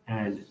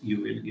 and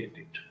you will get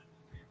it.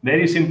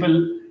 Very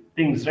simple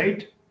things,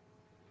 right?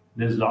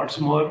 There's lots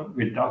more.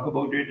 We'll talk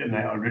about it, and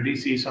I already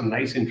see some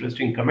nice,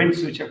 interesting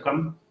comments which have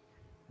come.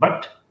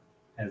 But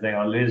as I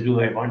always do,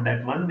 I want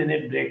that 1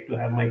 minute break to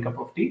have my cup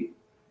of tea.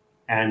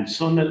 And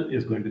Sonal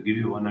is going to give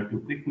you one or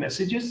two quick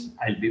messages.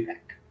 I'll be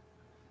back.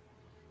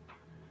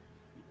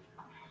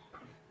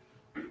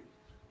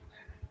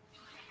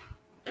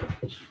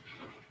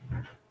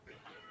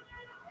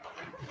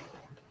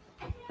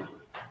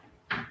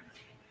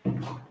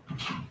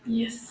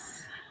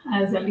 Yes,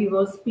 as Ali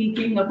was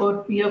speaking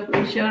about peer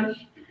pressure,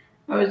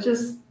 I was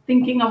just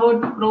thinking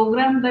about the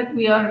program that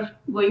we are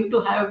going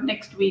to have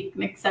next week,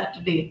 next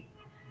Saturday.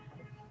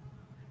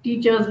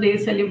 Teachers' Day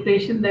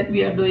celebration that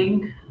we are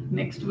doing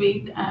next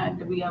week,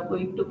 and we are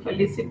going to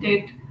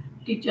felicitate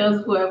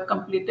teachers who have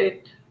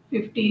completed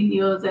 15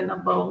 years and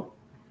above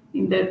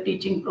in their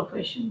teaching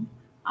profession.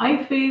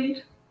 I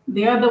feel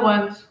they are the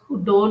ones who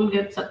don't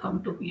get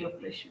succumb to peer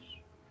pressure.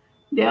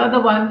 They are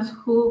the ones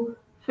who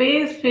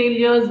face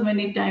failures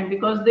many times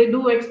because they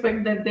do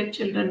expect that their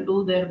children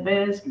do their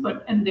best,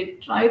 but and they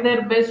try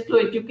their best to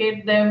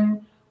educate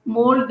them,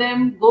 mold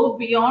them, go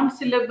beyond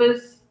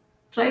syllabus,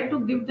 try to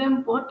give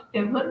them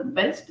whatever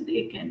best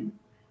they can.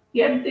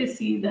 Yet they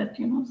see that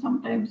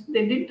sometimes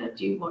they didn't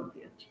achieve what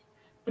they achieved.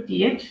 But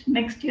yet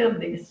next year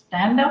they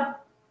stand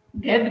up,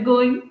 get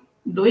going,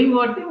 doing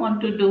what they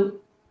want to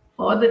do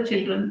for the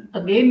children,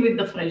 again with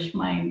the fresh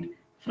mind,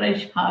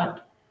 fresh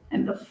heart,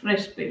 and the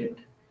fresh spirit.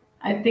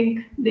 I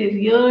think they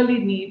really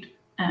need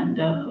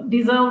and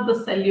deserve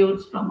the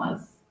salutes from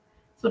us.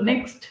 So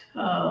next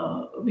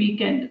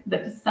weekend,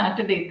 that is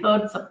Saturday,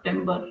 3rd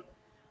September,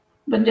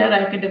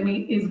 Banjara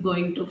Academy is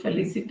going to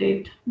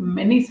felicitate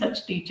many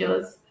such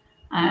teachers,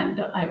 and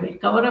I will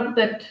cover up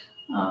that.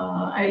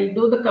 I'll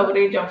do the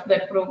coverage of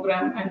that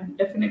program and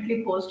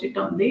definitely post it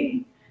on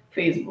the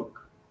Facebook.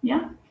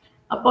 Yeah.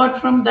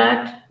 Apart from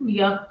that, we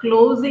are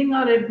closing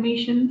our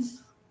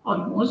admissions,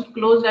 almost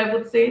closed, I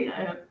would say.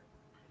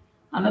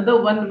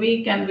 Another 1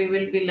 week, and we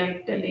will be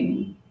like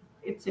telling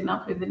it's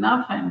enough is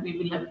enough, and we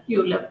will have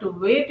you'll have to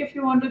wait if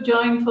you want to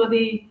join for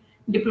the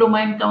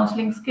diploma in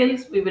counseling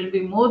skills. We will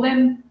be more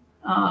than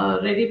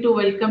ready to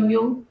welcome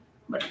you,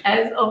 but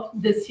as of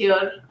this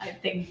year, I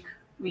think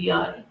we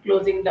are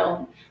closing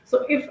down.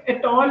 So if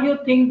at all you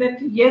think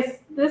that yes,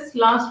 this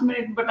last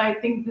minute, but I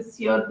think this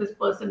year this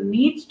person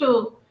needs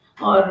to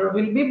or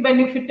will be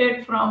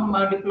benefited from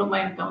diploma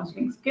in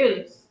counseling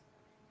skills,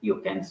 you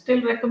can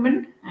still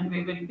recommend, and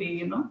we will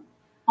be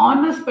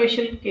on a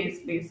special case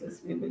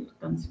basis we will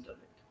consider it.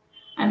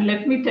 And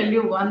let me tell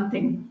you one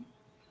thing,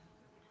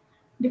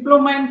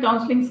 diploma in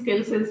counseling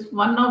skills is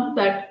one of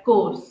that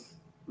course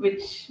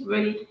which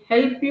will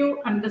help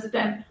you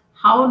understand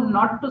how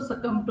not to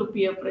succumb to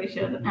peer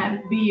pressure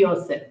and be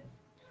yourself.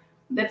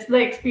 That's the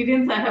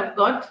experience I have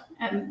got,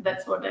 and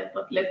that's what I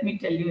thought let me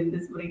tell you in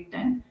this break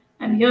time.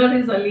 And here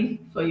is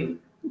Ali for you.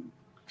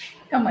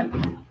 Come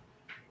Ali.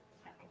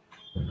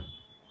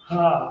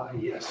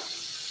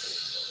 Yes.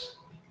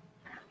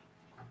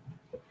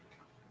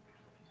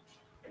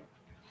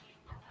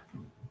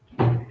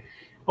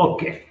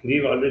 Okay,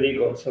 we've already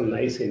got some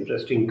nice,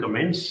 interesting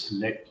comments.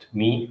 Let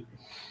me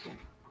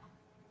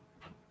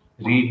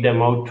read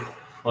them out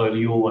for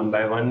you one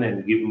by one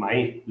and give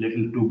my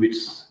little 2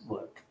 bits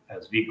worth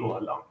as we go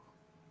along.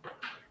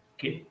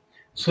 Okay.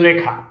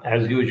 Surekha,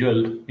 as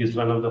usual, is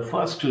one of the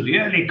first to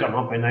really come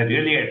up, and I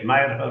really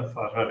admire her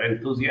for her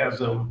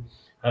enthusiasm,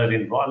 her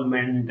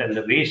involvement, and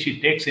the way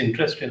she takes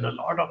interest in a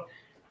lot of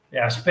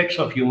aspects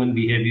of human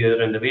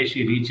behavior and the way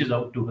she reaches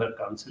out to her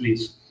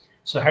counselees.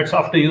 So hats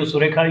off to you,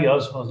 Surekha.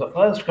 Yours was the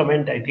first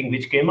comment, I think,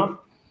 which came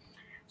up.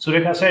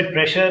 Surekha said,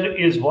 pressure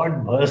is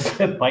what bursts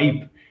a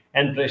pipe,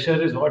 and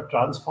pressure is what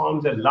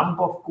transforms a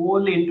lump of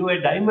coal into a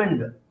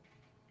diamond.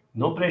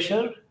 No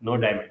pressure, no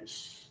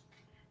diamonds.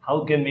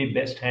 How can we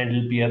best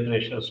handle peer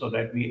pressure so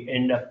that we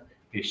end up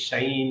a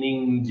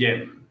shining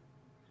gem?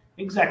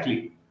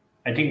 Exactly.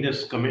 I think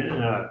this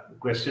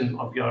question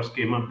of yours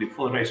came up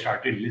before I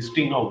started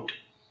listing out.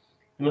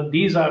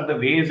 These are the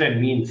ways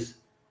and means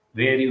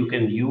where you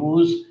can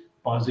use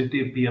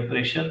positive peer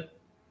pressure,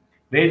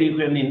 where you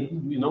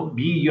can,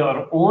 be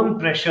your own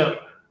pressure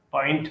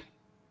point,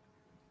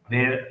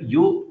 where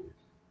you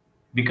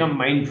become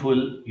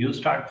mindful, you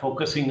start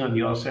focusing on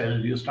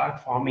yourself, you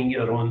start forming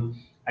your own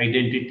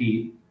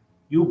identity,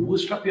 you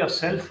boost up your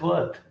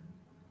self-worth,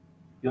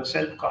 your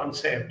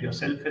self-concept, your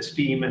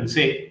self-esteem, and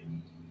say,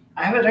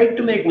 I have a right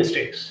to make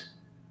mistakes.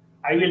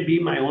 I will be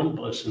my own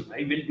person. I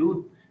will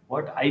do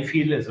what I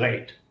feel is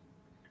right.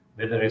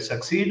 Whether I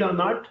succeed or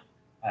not,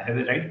 I have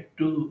a right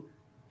to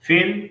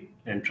fail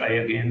and try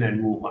again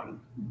and move on.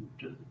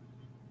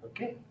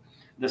 Okay.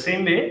 The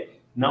same way,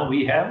 now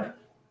we have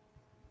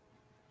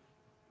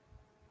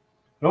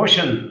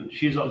Roshan.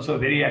 She's also a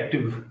very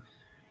active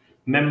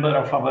member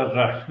of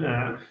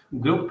our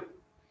group.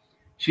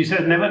 She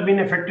says, never been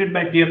affected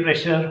by peer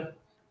pressure,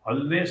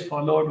 always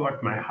followed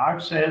what my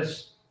heart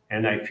says,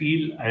 and I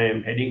feel I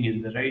am heading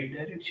in the right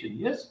direction.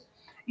 Yes,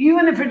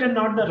 even if it is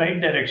not the right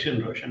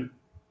direction, Roshan,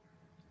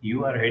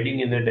 you are heading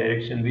in the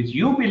direction which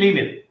you believe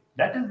in.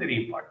 That is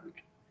very important.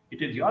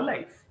 It is your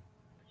life.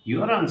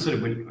 You are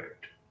answerable to it.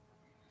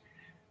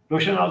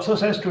 Roshan also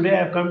says, today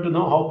I have come to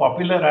know how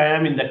popular I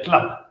am in the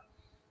club.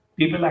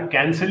 People are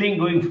canceling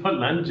going for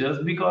lunch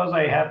just because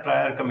I have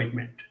prior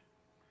commitment.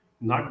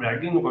 Not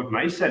bragging about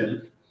myself,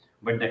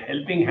 but the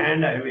helping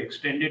hand I have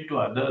extended to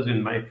others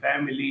in my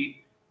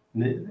family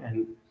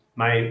and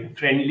my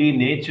friendly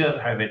nature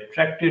have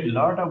attracted a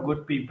lot of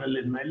good people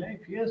in my life.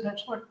 Yes,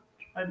 that's what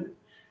I,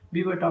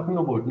 we were talking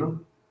about, no?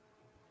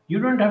 You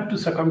don't have to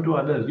succumb to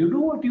others. You do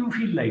what you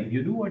feel like.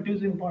 You do what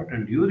is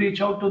important. You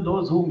reach out to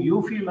those whom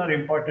you feel are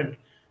important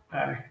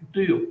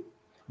to you.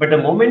 But the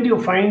moment you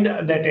find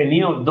that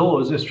any of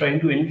those is trying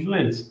to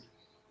influence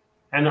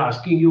and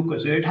asking you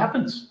questions, it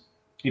happens.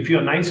 If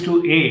you're nice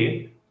to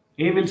A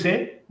will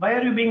say, "Why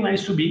are you being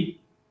nice to B?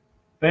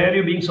 Why are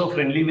you being so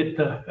friendly with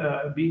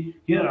B?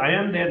 Here, I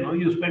am there. No,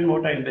 you spend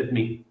more time with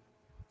me."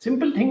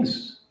 Simple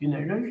things in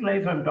adult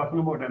life I'm talking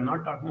about. I'm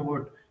not talking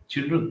about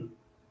children.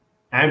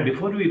 And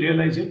before we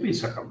realize it, we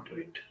succumb to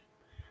it.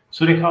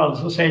 Surekha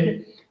also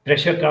said,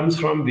 pressure comes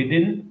from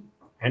within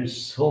and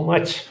so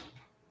much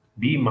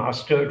be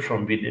mastered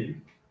from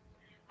within.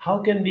 How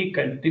can we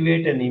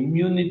cultivate an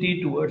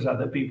immunity towards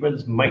other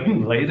people's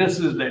mind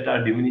viruses that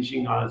are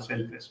diminishing our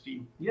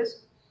self-esteem?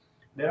 Yes,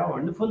 there are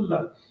wonderful,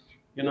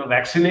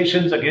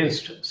 vaccinations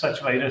against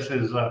such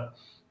viruses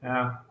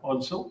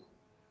also.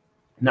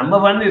 Number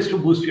one is to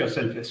boost your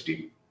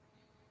self-esteem,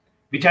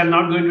 which I'm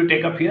not going to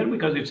take up here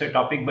because it's a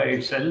topic by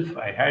itself.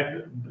 I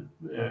had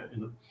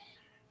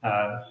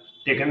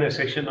taken a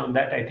session on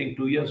that, I think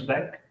 2 years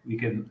back. We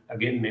can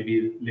again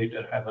maybe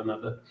later have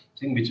another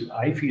thing, which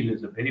I feel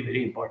is a very,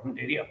 very important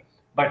area.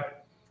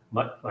 But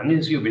one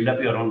is you build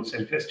up your own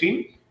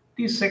self-esteem.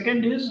 The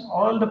second is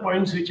all the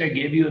points which I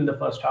gave you in the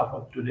first half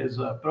of today's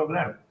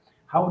program.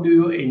 How do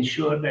you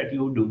ensure that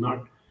you do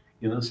not,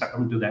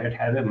 succumb to that?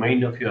 Have a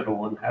mind of your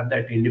own. Have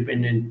that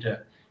independent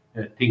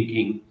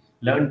thinking.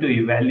 Learn to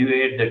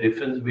evaluate the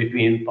difference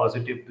between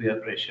positive peer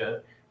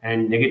pressure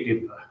and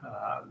negative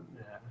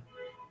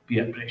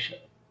peer pressure.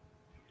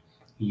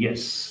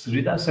 Yes,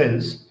 Rita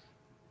says,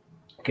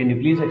 can you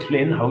please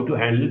explain how to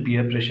handle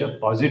peer pressure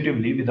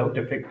positively without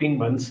affecting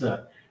one's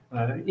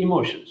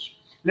emotions?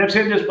 Let's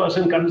say this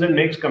person comes and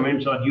makes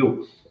comments on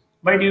you.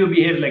 Why do you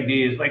behave like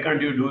this? Why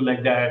can't you do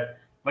like that?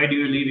 Why do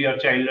you leave your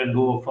child and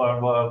go for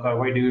work? Or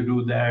why do you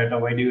do that? Or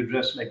why do you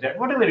dress like that?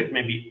 Whatever it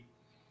may be.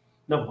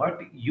 Now, what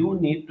you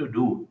need to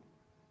do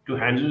to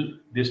handle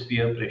this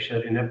peer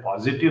pressure in a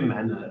positive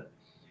manner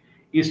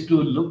is to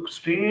look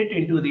straight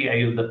into the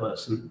eye of the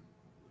person,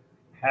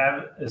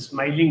 have a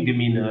smiling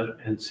demeanor,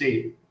 and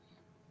say,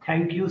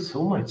 thank you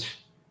so much.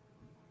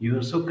 You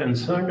are so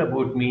concerned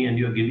about me and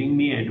you're giving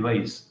me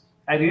advice.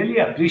 I really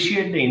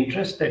appreciate the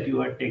interest that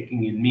you are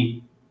taking in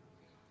me.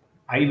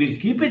 I will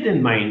keep it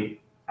in mind.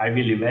 I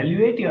will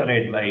evaluate your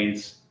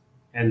advice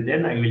and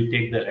then I will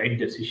take the right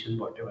decision,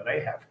 whatever I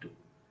have to.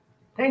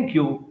 Thank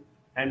you,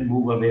 and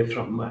move away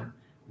from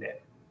there.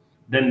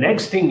 The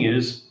next thing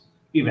is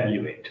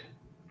evaluate.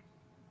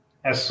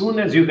 As soon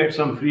as you get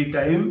some free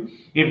time,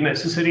 if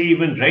necessary,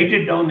 even write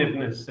it down if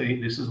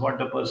necessary. This is what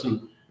the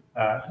person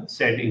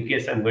said in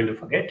case I'm going to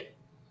forget.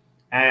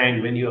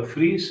 And when you're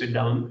free, sit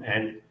down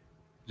and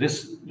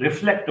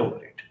reflect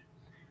over it.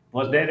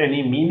 Was there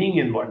any meaning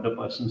in what the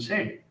person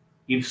said?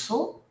 If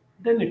so,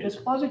 then it is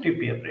positive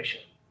peer pressure.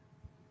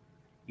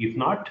 If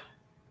not,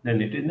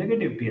 then it is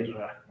negative peer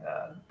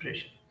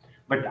pressure.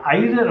 But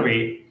either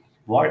way,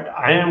 what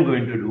I am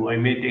going to do, I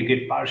may take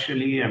it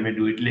partially, I may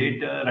do it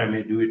later, I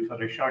may do it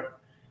for a short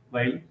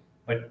while,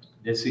 but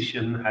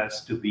decision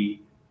has to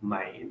be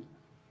mine.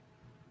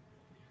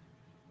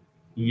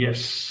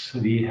 Yes,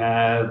 we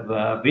have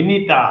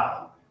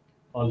Vinita,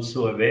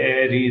 also a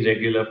very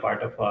regular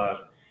part of our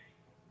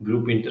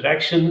group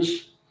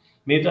interactions.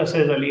 Vinita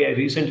says, Ali, I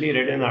recently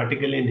read an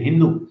article in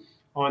Hindu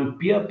on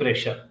peer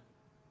pressure.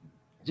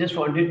 Just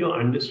wanted to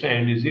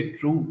understand, is it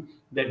true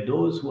that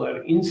those who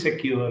are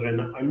insecure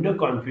and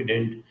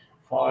underconfident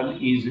fall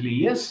easily?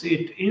 Yes,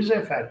 it is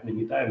a fact,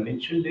 Vinita. I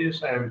mentioned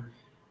this. I'm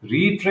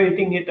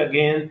reiterating it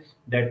again,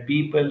 that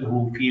people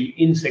who feel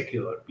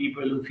insecure,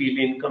 people who feel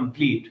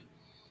incomplete,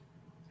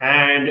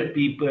 and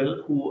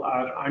people who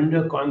are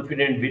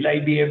underconfident, will I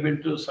be able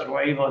to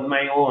survive on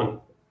my own?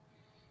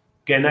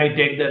 Can I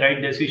take the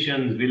right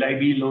decisions? Will I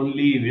be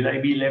lonely? Will I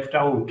be left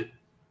out?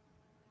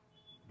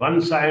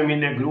 Once I am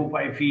in a group,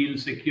 I feel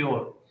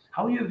secure.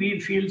 How you we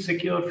feel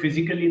secure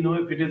physically? No,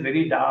 if it is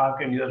very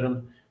dark and you're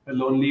on a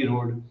lonely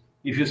road.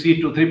 If you see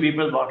 2, 3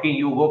 people walking,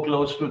 you go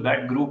close to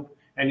that group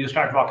and you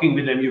start walking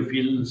with them, you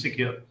feel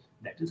secure.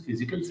 That is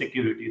physical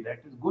security. That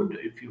is good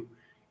if you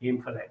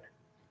aim for that.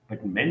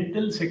 But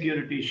mental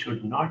security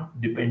should not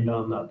depend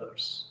on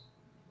others.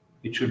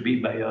 It should be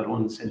by our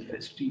own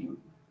self-esteem.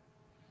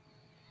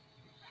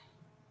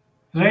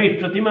 Right,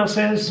 Pratima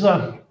says,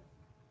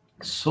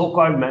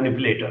 so-called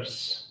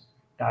manipulators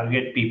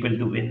target people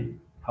to win.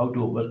 How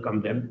to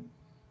overcome them?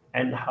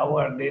 And how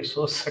are they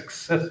so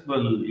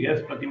successful?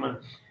 Yes,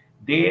 Pratima,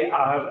 they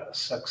are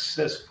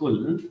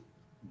successful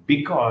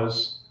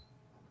because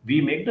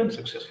we make them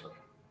successful.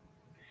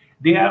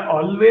 They are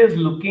always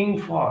looking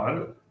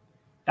for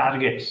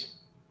targets.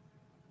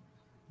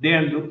 They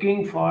are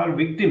looking for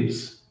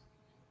victims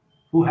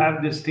who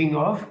have this thing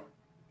of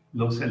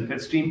low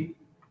self-esteem,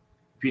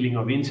 feeling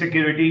of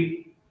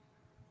insecurity,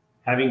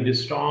 having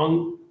this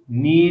strong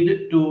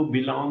need to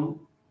belong,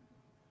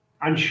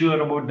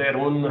 unsure about their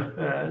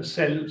own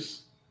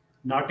selves,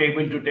 not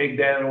able to take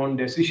their own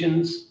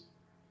decisions.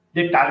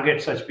 They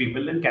target such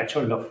people and catch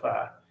hold of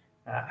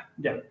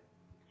them.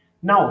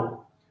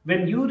 Now,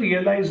 when you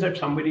realize that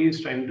somebody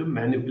is trying to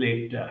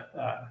manipulate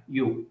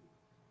you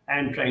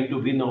and trying to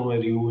win over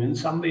you in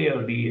some way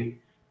or the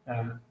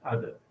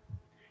other,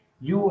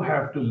 you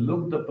have to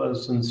look the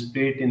person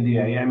straight in the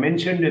eye. I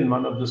mentioned in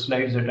one of the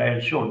slides that I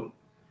had shown,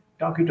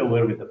 talk it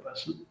over with the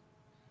person.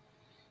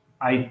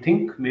 I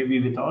think maybe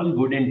with all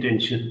good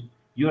intention,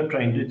 you are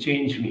trying to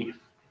change me.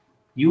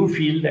 You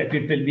feel that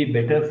it will be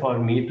better for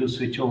me to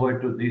switch over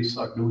to this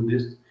or do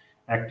this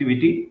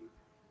activity.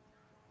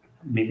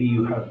 Maybe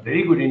you have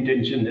very good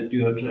intention that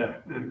you are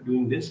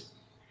doing this.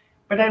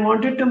 But I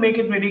wanted to make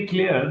it very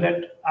clear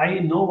that I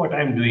know what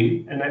I'm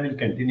doing and I will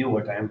continue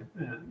what I'm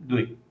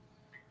doing.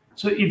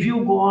 So if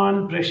you go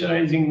on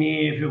pressurizing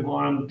me, if you go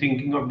on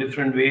thinking of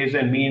different ways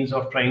and means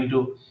of trying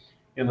to,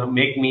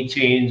 make me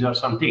change or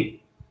something,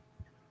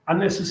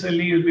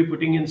 unnecessarily you'll be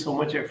putting in so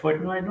much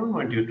effort. No, I don't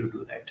want you to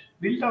do that.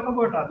 We'll talk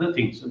about other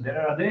things. So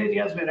there are other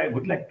areas where I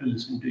would like to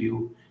listen to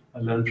you,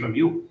 learn from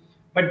you.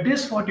 But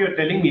this, what you're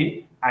telling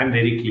me, I'm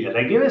very clear.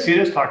 I gave a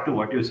serious thought to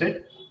what you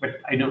said,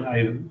 but I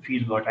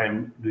feel what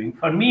I'm doing.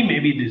 For me,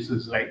 maybe this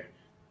is right.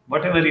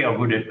 Whatever your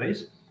good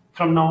advice,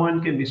 from now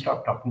on, can we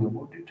stop talking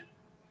about it?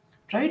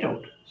 Try it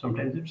out.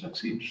 Sometimes it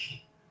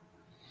succeeds.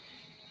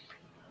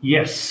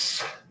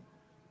 Yes.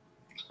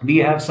 We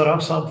have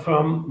Saraf Saab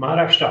from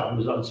Maharashtra,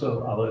 who is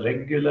also our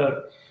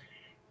regular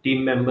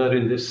team member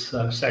in this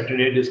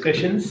Saturday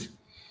discussions.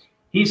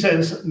 He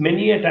says,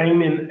 many a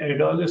time in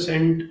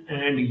adolescent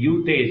and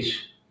youth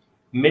age,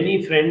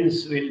 many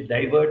friends will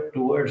divert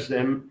towards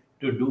them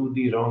to do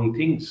the wrong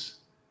things,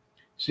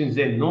 since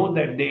they know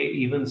that they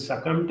even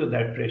succumb to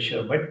that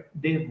pressure, but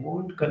they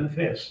won't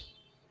confess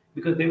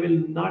because they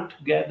will not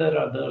gather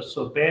others.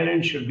 So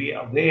parents should be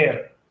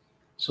aware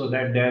so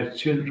that their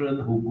children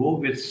who go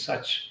with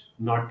such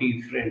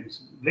naughty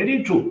friends.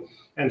 Very true.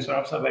 And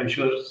Saraf Sahab, I'm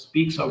sure,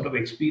 speaks out of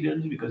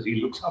experience because he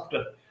looks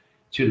after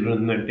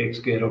children and takes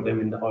care of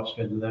them in the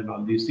hospital and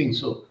all these things.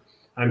 So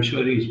I'm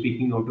sure he's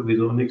speaking out of his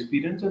own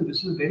experience. And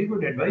this is very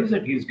good advice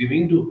that he's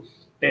giving to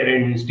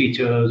parents,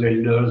 teachers,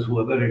 elders,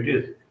 whoever it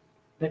is,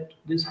 that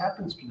this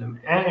happens to them.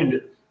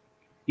 And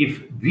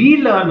if we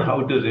learn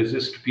how to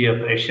resist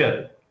peer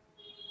pressure,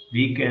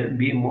 we can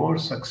be more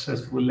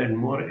successful and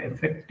more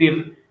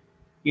effective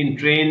in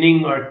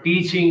training or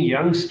teaching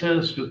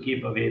youngsters to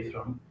keep away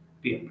from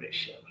peer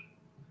pressure.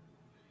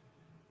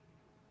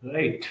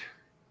 Right.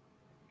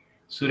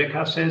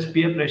 Surekha says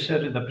peer pressure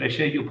is the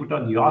pressure you put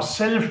on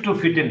yourself to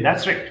fit in.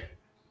 That's right.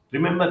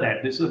 Remember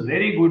that. This is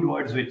very good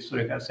words which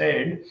Surekha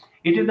said.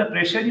 It is the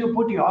pressure you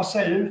put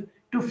yourself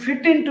to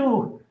fit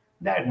into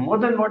that more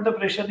than what the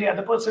pressure the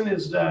other person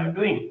is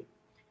doing.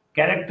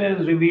 Character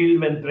is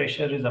revealed when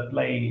pressure is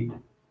applied.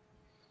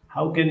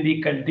 How can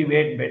we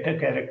cultivate better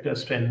character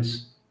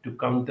strengths to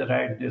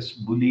counteract this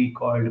bully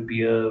called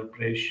peer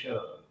pressure?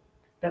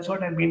 That's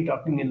what I've been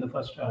talking in the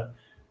first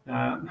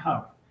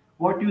half.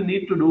 What you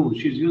need to do,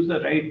 she's used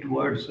the right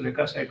words.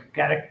 Rekha said,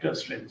 character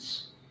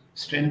strengths.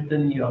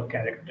 Strengthen your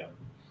character.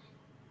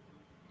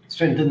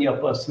 Strengthen your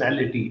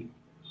personality.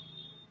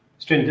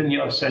 Strengthen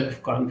your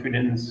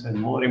self-confidence and,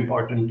 more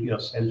important, your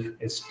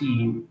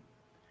self-esteem.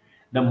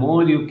 The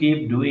more you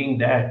keep doing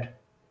that,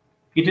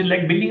 it is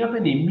like building up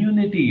an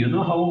immunity. You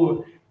know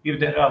how if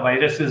there are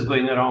viruses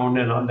going around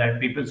and all that,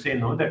 people say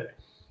no, that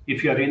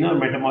if your inner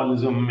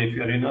metabolism, if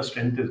your inner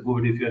strength is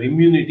good, if your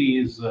immunity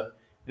is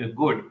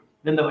good,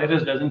 then the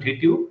virus doesn't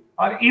hit you.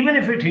 Or even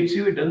if it hits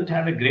you, it doesn't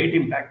have a great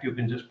impact. You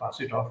can just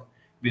pass it off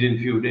within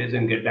few days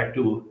and get back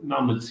to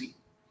normalcy.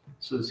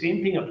 So the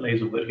same thing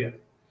applies over here.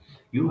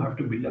 You have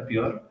to build up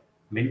your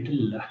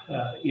mental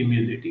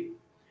immunity.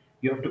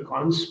 You have to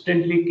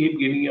constantly keep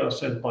giving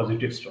yourself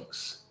positive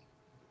strokes.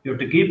 You have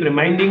to keep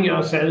reminding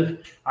yourself,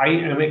 I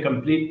am a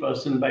complete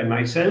person by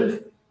myself.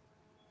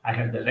 I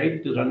have the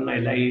right to run my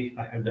life.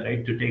 I have the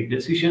right to take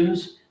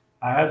decisions.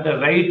 I have the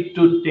right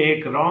to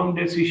take wrong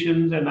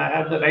decisions, and I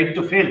have the right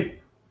to fail.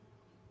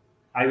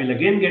 I will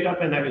again get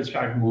up and I will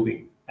start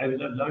moving. I will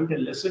have learned a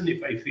lesson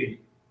if I fail.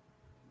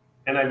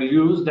 And I will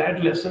use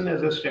that lesson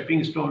as a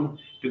stepping stone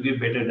to give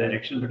better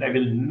direction. But I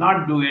will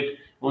not do it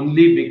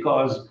only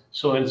because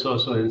so-and-so,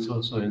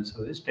 so-and-so,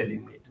 so-and-so is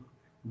telling me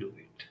to do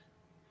it.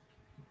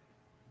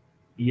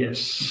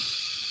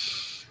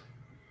 Yes.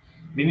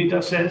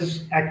 Vinita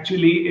says,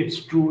 actually,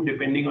 it's true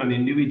depending on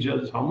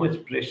individuals, how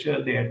much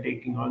pressure they are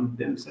taking on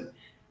themselves.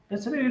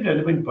 That's a very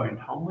relevant point.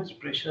 How much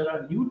pressure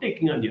are you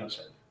taking on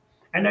yourself?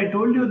 And I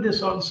told you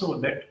this also,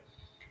 that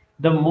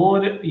the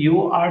more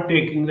you are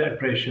taking that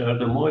pressure,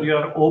 the more you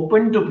are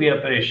open to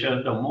peer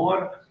pressure, the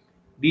more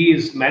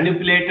these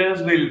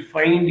manipulators will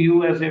find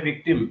you as a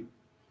victim.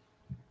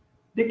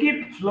 They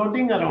keep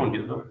floating around,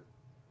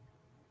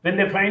 When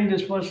they find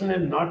this person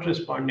is not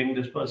responding,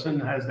 this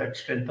person has that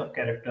strength of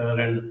character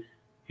and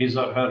his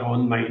or her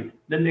own mind,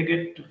 then they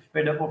get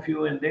fed up of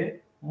you and they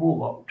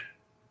move out.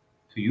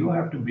 So you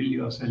have to build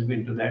yourself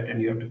into that,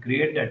 and you have to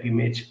create that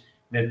image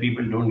where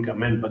people don't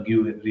come and bug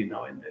you every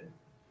now and then.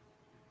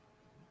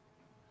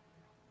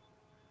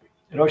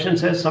 Roshan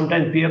says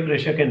sometimes peer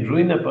pressure can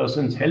ruin a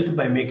person's health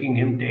by making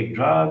him take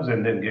drugs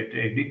and then get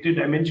addicted.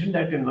 I mentioned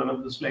that in one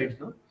of the slides,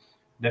 no?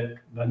 That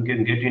one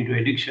can get into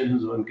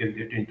addictions, one can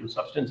get into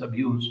substance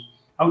abuse.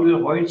 How do you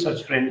avoid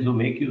such friends who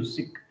make you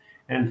sick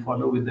and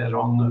follow with their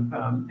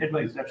wrong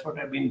advice? That's what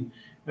I've been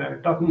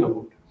talking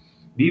about.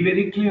 Be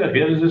very clear.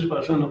 Here is this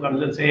person who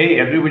comes and say, "Hey,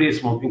 everybody is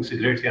smoking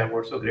cigarettes. Yeah,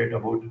 what's so great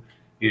about it?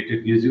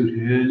 It gives you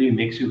really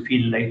makes you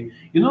feel like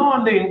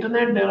on the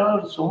internet there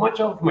are so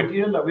much of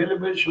material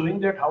available showing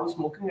that how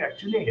smoking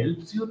actually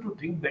helps you to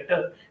think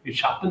better. It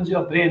sharpens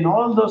your brain.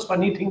 All those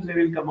funny things they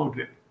will come out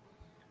with.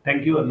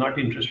 Thank you. I'm not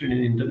interested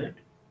in internet,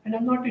 and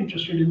I'm not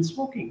interested in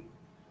smoking.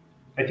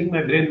 I think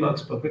my brain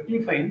works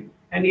perfectly fine.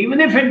 And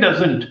even if it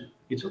doesn't,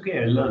 it's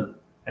okay. I'll learn.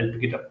 I'll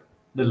pick it up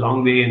the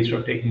long way instead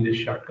of taking this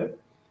shortcut.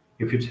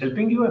 If it's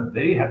helping you, I'm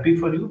very happy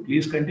for you.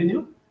 Please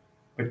continue.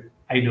 But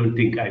I don't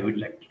think I would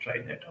like to try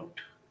that out.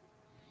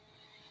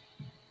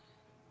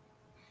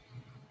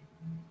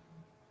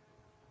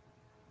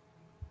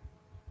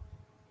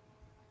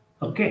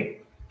 Okay.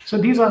 So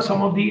these are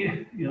some of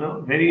the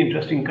very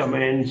interesting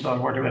comments or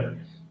whatever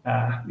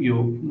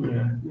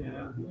you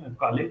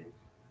call it,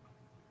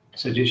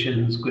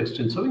 suggestions,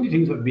 questions. So many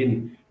things have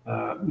been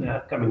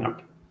coming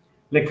up.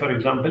 Like for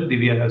example,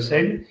 Divya has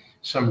said,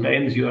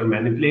 sometimes you are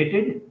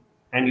manipulated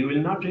and you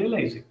will not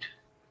realize it.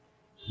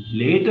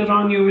 Later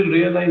on, you will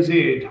realize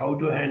it, how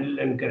to handle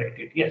and correct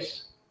it.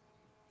 Yes,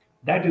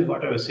 that is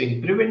what I was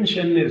saying.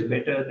 Prevention is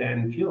better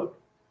than cure.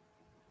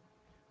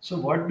 So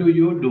what do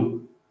you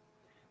do?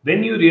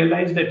 When you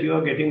realize that you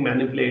are getting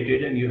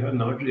manipulated and you have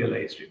not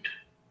realized it,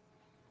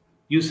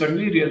 you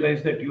suddenly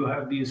realize that you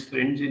have these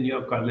friends in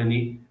your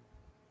colony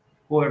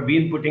who have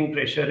been putting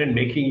pressure and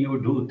making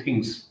you do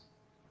things.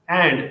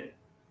 And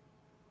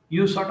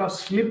you sort of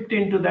slipped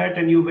into that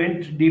and you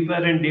went deeper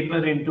and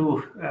deeper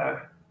into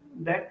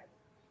that.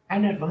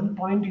 And at one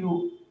point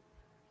you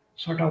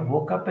sort of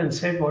woke up and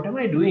said, what am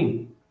I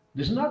doing?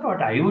 This is not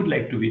what I would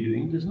like to be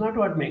doing. This is not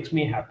what makes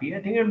me happy.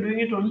 I think I'm doing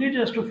it only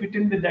just to fit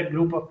in with that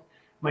group of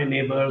my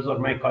neighbors or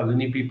my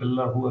colony people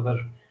or whoever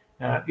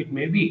it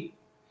may be.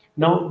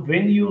 Now,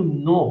 when you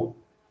know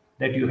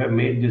that you have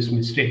made this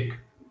mistake,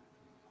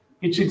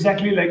 it's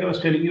exactly like I was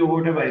telling you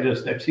about a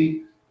virus. That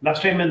see,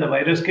 last time when the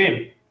virus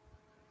came,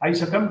 I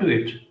succumbed to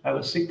it. I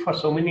was sick for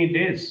so many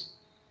days.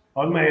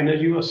 All my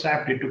energy was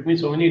sapped. It took me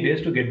so many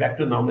days to get back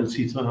to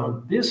normalcy. So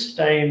now this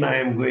time I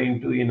am going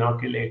to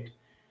inoculate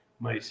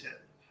myself.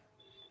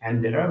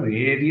 And there are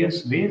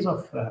various ways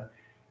of,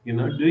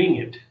 doing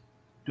it.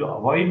 To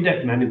avoid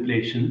that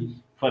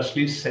manipulation,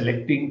 firstly,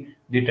 selecting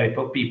the type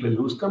of people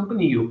whose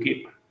company you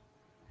keep.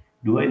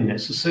 Do I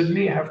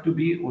necessarily have to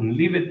be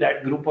only with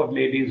that group of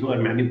ladies who are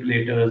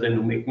manipulators and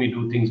who make me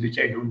do things which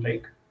I don't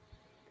like?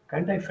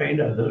 Can't I find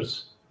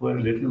others who are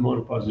a little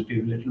more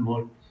positive, little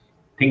more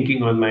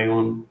thinking on my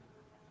own,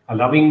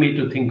 allowing me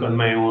to think on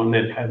my own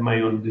and have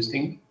my own this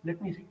thing? Let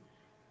me see.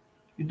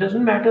 It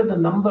doesn't matter the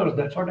numbers.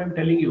 That's what I'm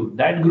telling you.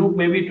 That group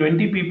may be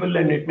 20 people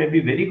and it may be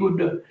very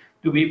good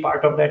to be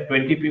part of that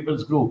 20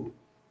 people's group.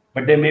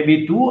 But there may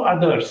be two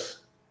others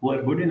who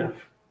are good enough.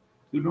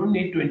 You don't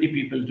need 20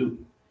 people to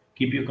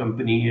keep you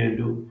company and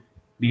to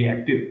be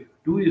active.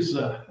 Two is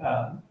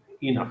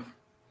enough.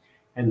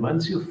 And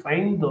once you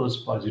find those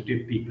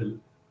positive people,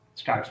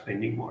 start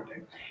spending more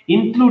time.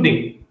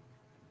 Including,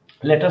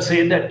 let us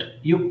say that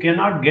you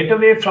cannot get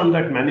away from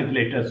that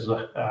manipulators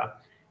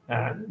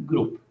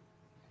group.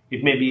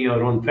 It may be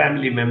your own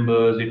family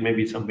members, it may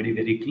be somebody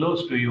very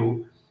close to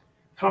you,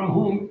 from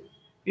whom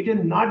it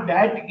is not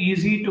that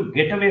easy to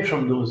get away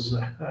from those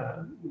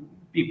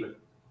people.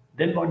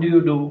 Then what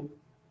do?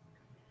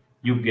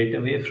 You get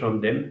away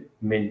from them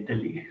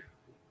mentally.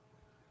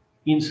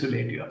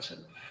 Insulate yourself.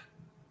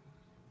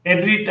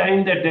 Every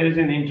time that there is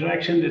an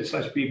interaction with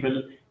such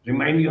people,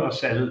 remind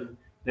yourself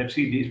that,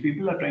 see, these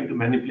people are trying to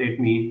manipulate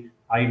me.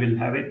 I will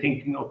have a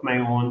thinking of my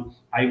own.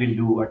 I will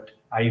do what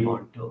I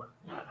want to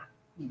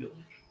do.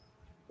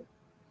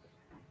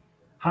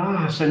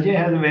 Sanjay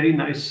has a very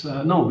nice,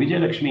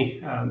 Vijay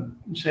Lakshmi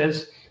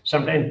says,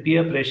 sometimes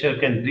peer pressure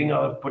can bring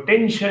our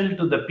potential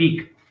to the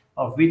peak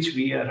of which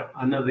we are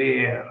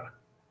unaware.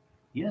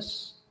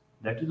 Yes,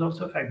 that is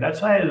also a fact.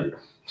 That's why I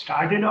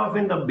started off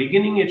in the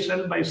beginning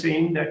itself by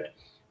saying that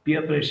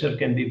peer pressure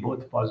can be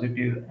both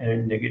positive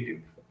and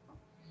negative.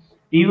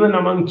 Even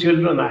among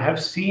children, I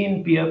have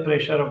seen peer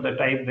pressure of the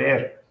type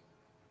where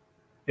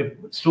a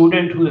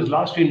student who has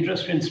lost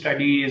interest in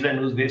studies and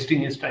who's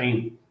wasting his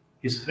time,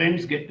 his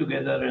friends get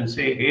together and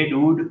say, hey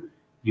dude,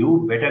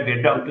 you better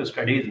get down to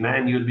studies,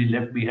 man, you'll be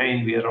left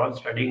behind. We are all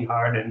studying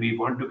hard and we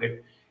want to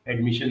get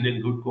admission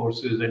in good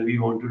courses and we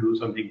want to do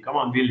something. Come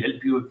on, we'll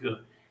help you if you,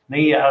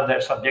 nahi yaar,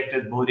 that subject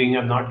is boring,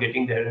 I'm not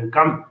getting there. And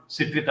come,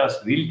 sit with us,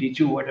 we'll teach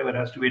you whatever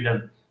has to be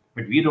done.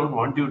 But we don't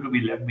want you to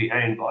be left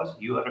behind, boss.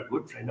 You are a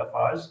good friend of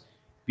ours.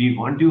 We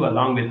want you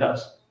along with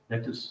us.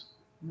 That is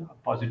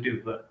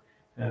positive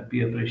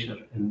peer pressure.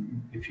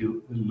 And if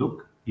you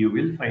look, You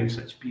will find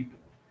such people.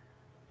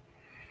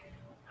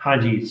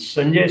 Haji,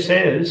 Sanjay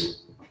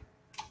says,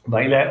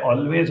 while I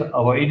always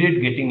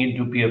avoided getting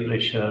into peer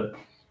pressure,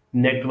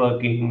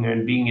 networking,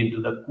 and being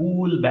into the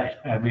cool bad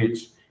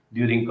habits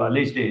during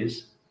college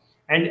days,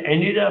 and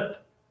ended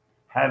up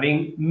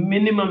having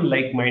minimum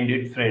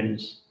like-minded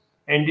friends,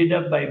 ended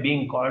up by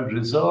being called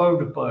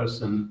reserved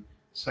person,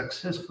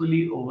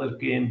 successfully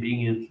overcame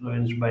being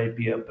influenced by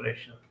peer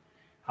pressure.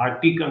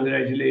 Hearty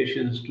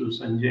congratulations to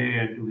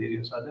Sanjay and to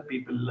various other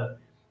people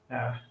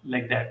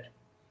like that.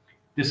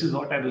 This is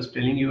what I was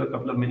telling you a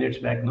couple of minutes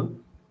back, no?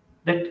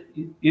 That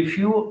if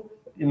you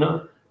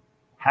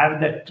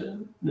have that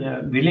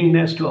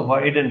willingness to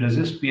avoid and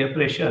resist peer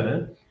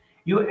pressure,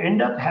 you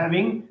end up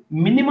having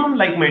minimum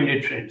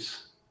like-minded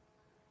friends.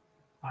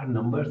 Are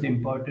numbers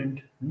important?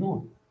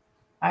 No.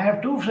 I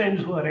have two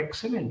friends who are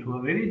excellent, who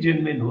are very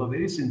genuine, who are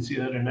very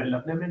sincere, and I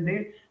love them, and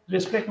they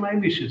respect my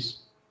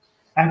wishes.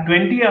 I have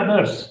 20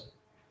 others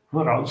who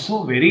are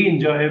also very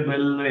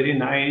enjoyable, very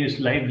nice,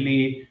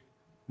 lively.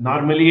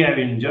 Normally, I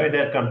enjoy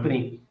their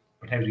company,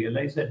 but I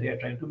realize that they are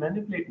trying to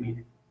manipulate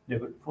me. They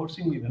were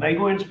forcing me. When I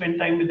go and spend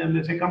time with them,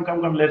 they say, come, come,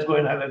 come, let's go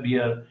and have a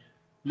beer.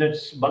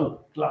 Let's bunk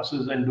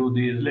classes and do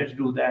this. Let's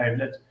do that.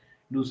 Let's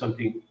do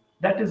something.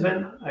 That is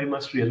when I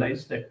must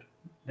realize that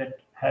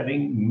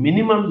having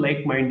minimum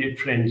like-minded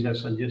friends,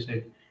 as Sanjay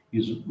said,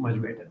 is much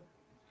better.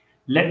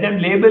 Let them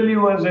label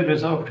you as a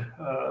reserved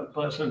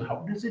person.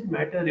 How does it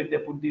matter if they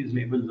put these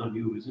labels on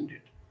you, isn't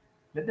it?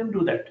 Let them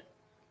do that.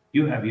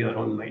 You have your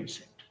own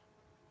mindset.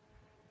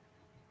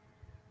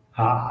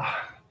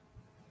 Ah,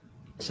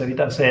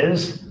 Savita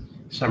says,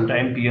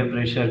 sometimes peer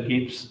pressure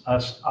keeps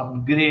us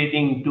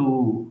upgrading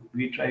too.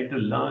 We try to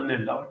learn a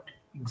lot.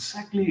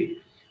 Exactly.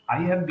 I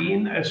have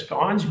been a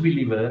staunch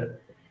believer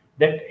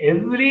that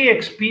every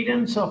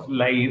experience of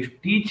life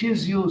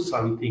teaches you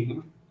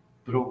something,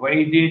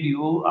 provided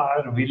you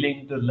are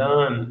willing to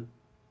learn.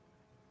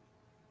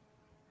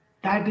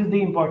 That is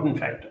the important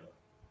factor.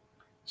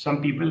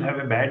 Some people have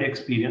a bad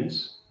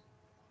experience.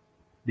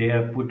 They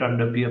are put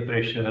under peer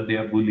pressure, they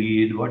are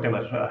bullied,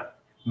 whatever,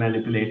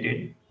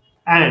 manipulated,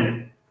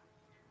 and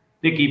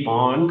they keep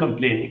on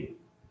complaining.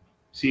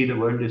 See, the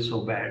world is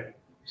so bad.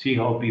 See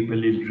how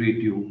people ill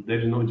treat you. There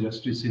is no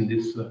justice in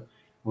this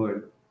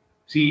world.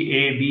 See,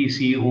 A, B,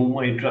 C, whom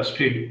I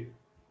trusted,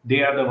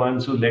 they are the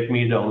ones who let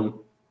me down.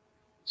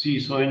 See,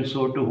 so and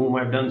so to whom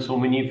I've done so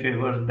many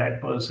favors,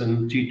 that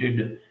person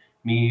cheated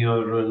me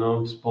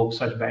or spoke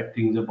such bad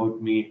things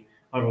about me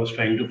or was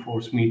trying to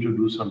force me to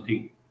do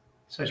something.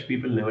 Such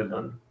people never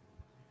done.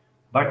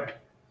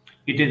 But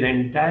it is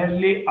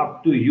entirely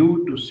up to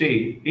you to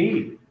say,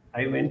 hey,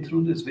 I went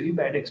through this very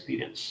bad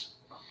experience.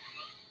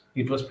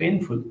 It was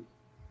painful.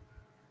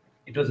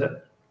 It was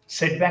a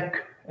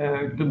setback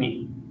to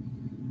me.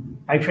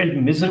 I felt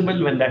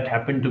miserable when that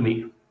happened to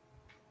me,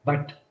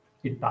 but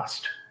it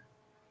passed.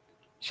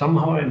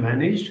 Somehow I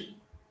managed,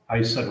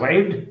 I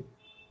survived,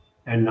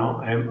 and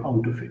now I am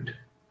out of it.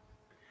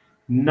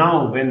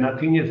 Now, when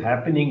nothing is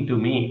happening to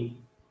me,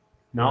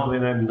 now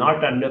when I'm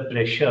not under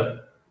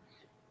pressure,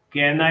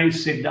 can I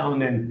sit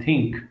down and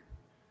think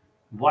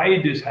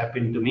why this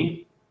happened to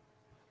me?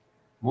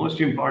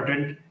 Most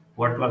important,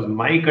 what was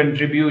my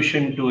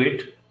contribution to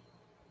it?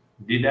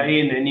 Did I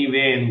in any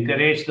way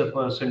encourage the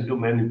person to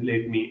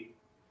manipulate me?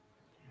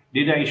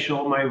 Did I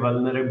show my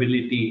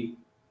vulnerability?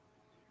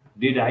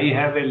 Did I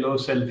have a low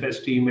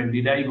self-esteem and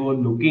did I go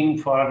looking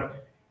for,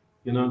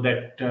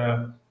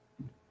 that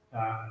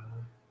uh,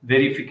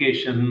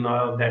 verification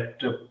or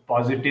that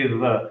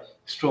positive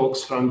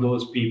strokes from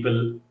those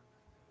people?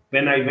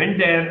 When I went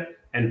there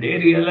and they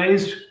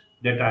realized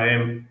that I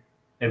am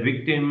a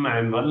victim, I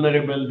am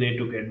vulnerable, they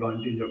took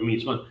advantage of me.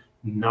 So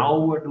now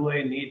what do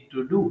I need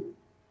to do?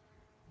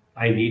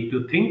 I need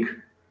to think.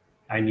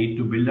 I need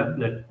to build up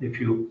that. If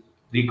you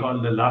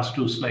recall the last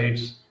two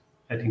slides,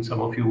 I think some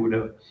of you would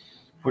have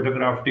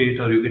photographed it,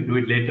 or you can do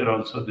it later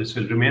also. This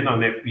will remain on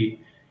FB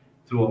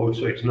throughout.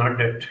 So it's not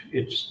that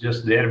it's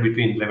just there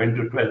between 11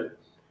 to 12.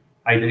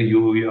 Either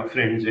you, your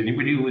friends,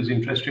 anybody who is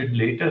interested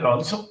later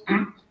also.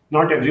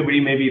 Not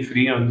everybody may be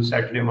free on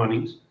Saturday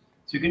mornings.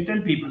 So you can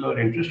tell people who are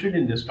interested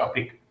in this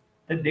topic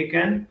that they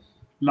can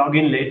log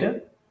in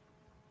later.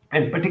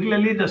 And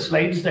particularly the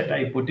slides that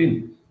I put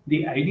in,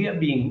 the idea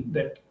being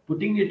that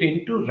putting it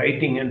into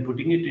writing and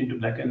putting it into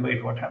black and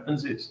white, what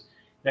happens is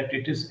that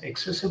it is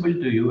accessible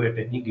to you at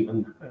any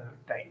given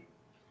time.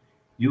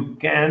 You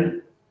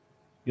can,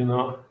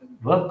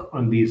 work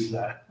on these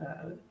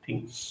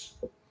things.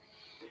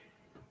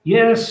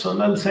 Yes,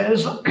 Sonal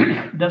says,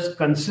 does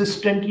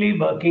consistently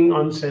working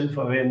on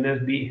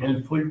self-awareness be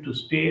helpful to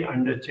stay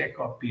under check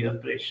of peer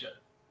pressure?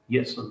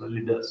 Yes, Sonal,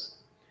 it does.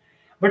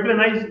 But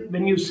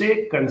when you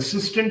say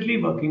consistently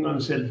working on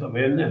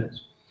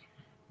self-awareness,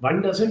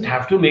 one doesn't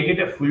have to make it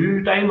a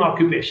full-time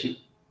occupation.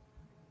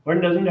 One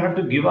doesn't have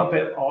to give up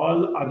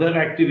all other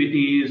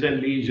activities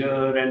and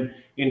leisure and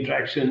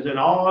interactions and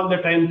all the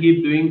time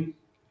keep doing,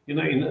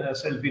 in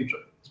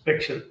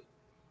self-introspection.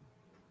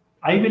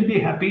 I will be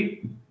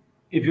happy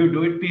if you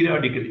do it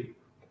periodically,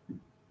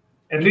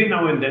 every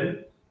now and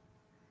then.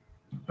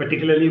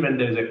 particularly when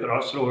there's a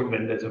crossroad,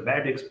 when there's a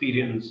bad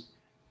experience,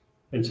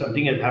 when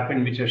something has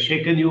happened which has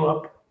shaken you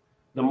up.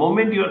 The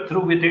moment you are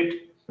through with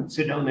it,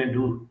 sit down and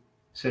do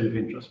self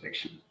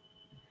introspection.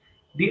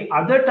 The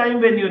other time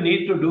when you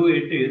need to do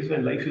it is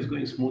when life is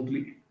going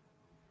smoothly.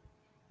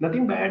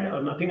 Nothing bad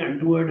or nothing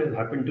untoward has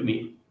happened to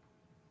me.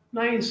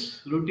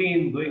 Nice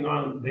routine going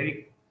on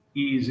very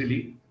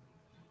easily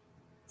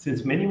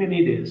since many,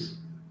 many days.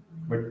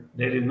 But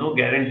there is no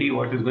guarantee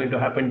what is going to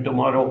happen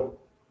tomorrow.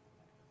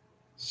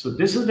 So,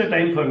 this is the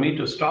time for me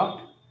to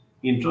stop,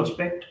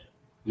 introspect,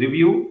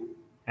 review,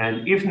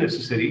 and if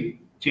necessary,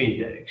 change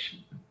direction.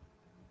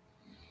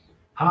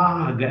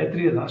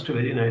 Gayatri has asked a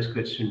very nice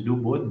question. Do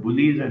both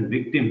bullies and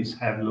victims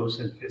have low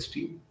self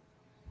esteem?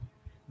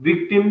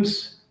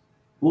 Victims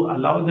who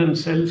allow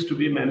themselves to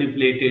be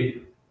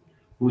manipulated,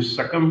 who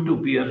succumb to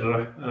peer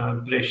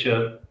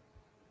pressure,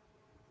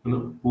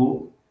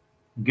 who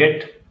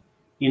get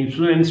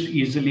influenced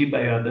easily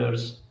by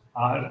others,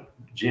 are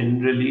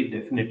generally,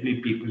 definitely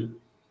people.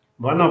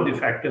 One of the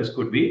factors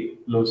could be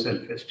low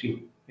self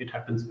esteem. It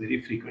happens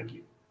very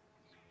frequently.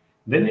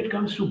 When it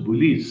comes to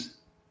bullies,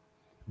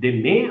 they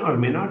may or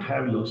may not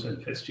have low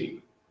self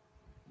esteem.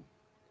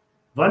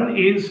 One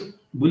is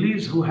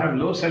bullies who have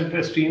low self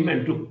esteem,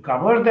 and to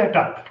cover that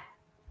up,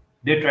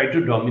 they try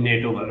to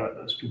dominate over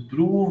others to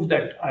prove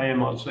that I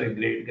am also a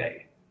great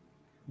guy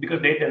because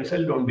they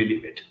themselves don't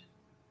believe it.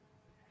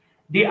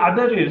 The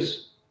other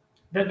is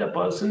that the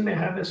person may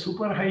have a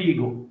super high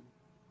ego.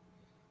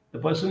 The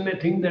person may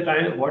think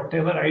that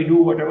whatever I do,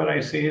 whatever I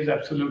say is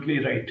absolutely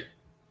right.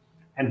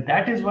 And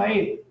that is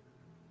why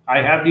I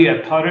have the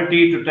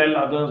authority to tell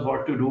others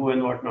what to do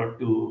and what not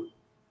to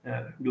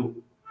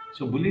do.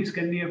 So bullies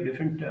can be of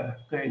different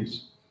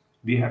kinds.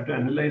 We have to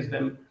analyze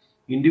them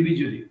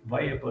individually.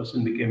 Why a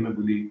person became a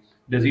bully?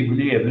 Does he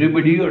bully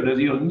everybody, or does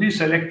he only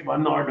select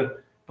one odd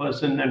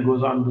person and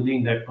goes on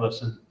bullying that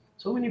person?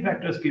 So many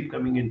factors keep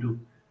coming into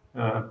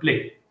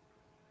play.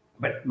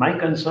 But my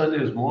concern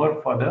is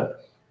more for the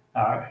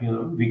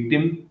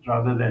victim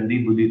rather than the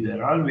bully.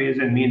 There are ways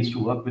and means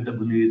to work with the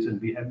bullies, and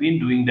we have been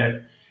doing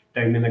that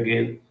time and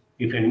again.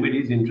 If anybody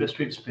is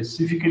interested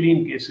specifically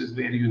in cases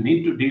where you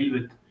need to deal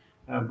with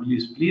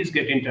bullies, please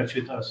get in touch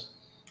with us.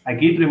 I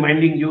keep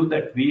reminding you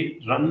that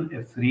we run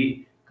a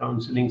free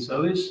counseling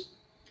service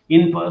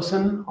in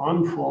person,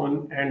 on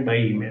phone, and by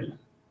email.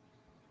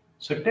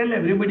 So tell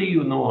everybody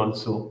you know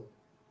also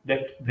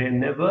that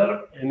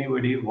whenever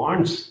anybody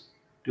wants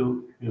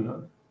to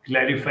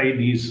clarify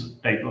these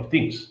type of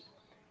things,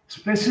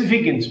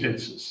 specific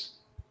instances,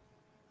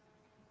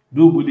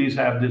 do bullies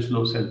have this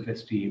low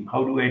self-esteem?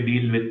 How do I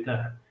deal with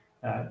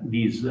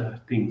these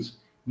things?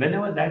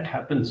 Whenever that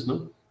happens,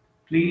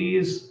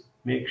 please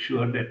make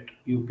sure that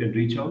you can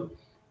reach out.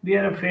 We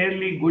are a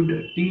fairly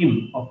good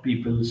team of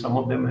people. Some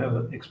of them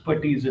have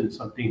expertise in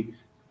something.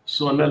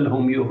 Sonal,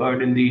 whom you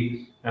heard in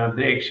the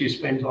break, she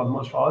spends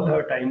almost all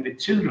her time with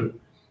children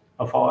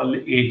of all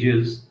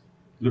ages,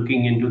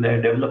 looking into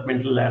their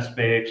developmental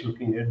aspects,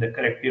 looking at the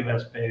corrective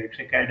aspects,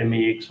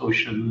 academic,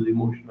 social,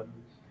 emotional.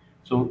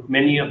 So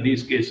many of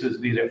these cases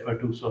we refer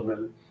to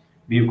Sonal.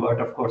 We've got,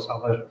 of course,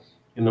 our,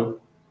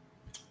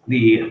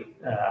 the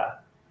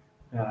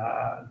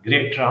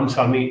great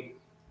Ramsamy,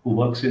 who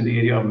works in the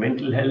area of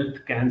mental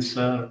health,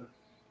 cancer,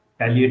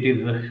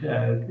 palliative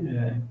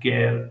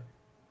care.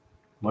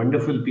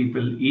 Wonderful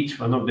people, each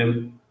one of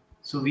them.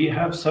 So we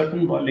have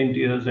certain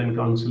volunteers and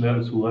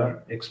counselors who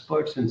are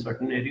experts in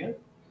certain areas.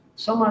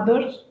 Some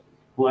others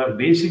who are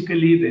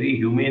basically very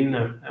humane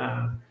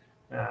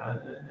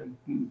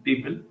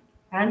people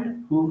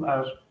and who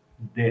are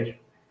there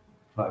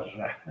for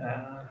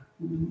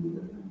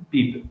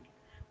people.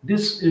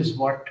 This is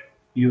what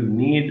you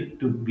need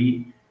to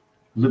be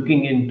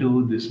looking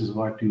into. This is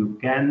what you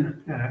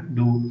can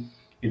do.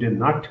 It is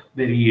not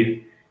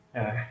very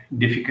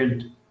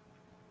difficult.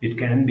 It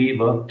can be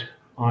worked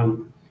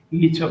on.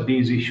 Each of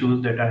these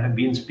issues that I have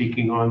been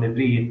speaking on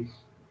every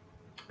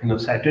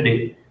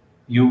Saturday,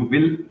 you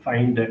will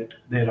find that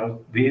there are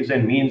ways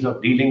and means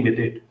of dealing with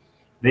it.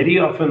 Very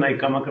often I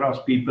come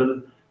across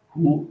people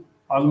who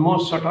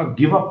almost sort of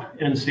give up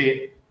and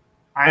say,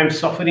 I am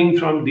suffering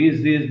from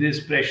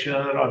this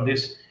pressure or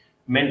this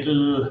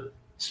mental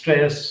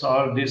stress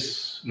or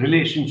this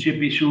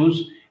relationship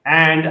issues,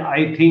 and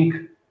I think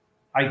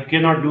I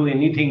cannot do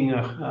anything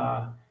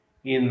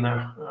in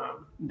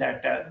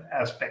that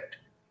aspect.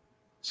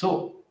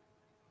 So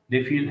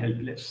they feel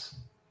helpless.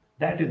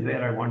 That is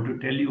where I want to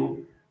tell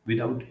you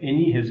without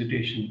any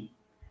hesitation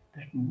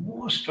that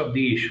most of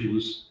the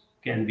issues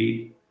can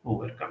be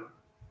overcome.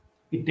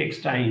 It takes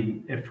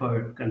time,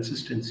 effort,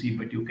 consistency,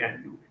 but you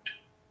can do it.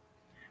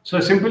 So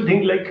a simple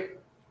thing like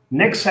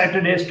next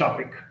Saturday's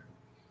topic,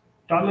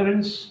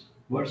 tolerance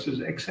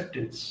versus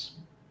acceptance.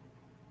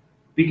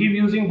 We keep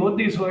using both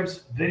these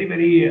words very,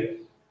 very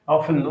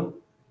often. No?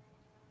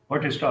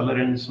 What is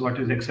tolerance? What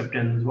is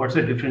acceptance? What's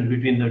the difference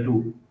between the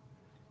two?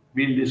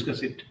 We'll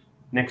discuss it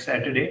next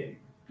Saturday.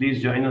 Please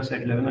join us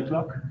at 11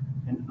 o'clock.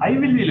 And I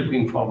will be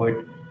looking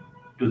forward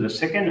to the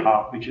second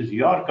half, which is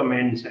your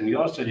comments and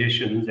your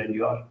suggestions and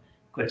your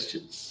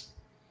questions.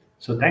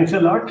 So thanks a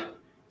lot.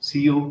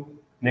 See you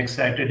next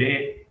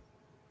Saturday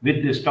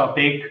with this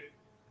topic,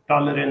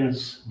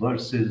 tolerance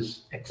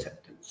versus acceptance.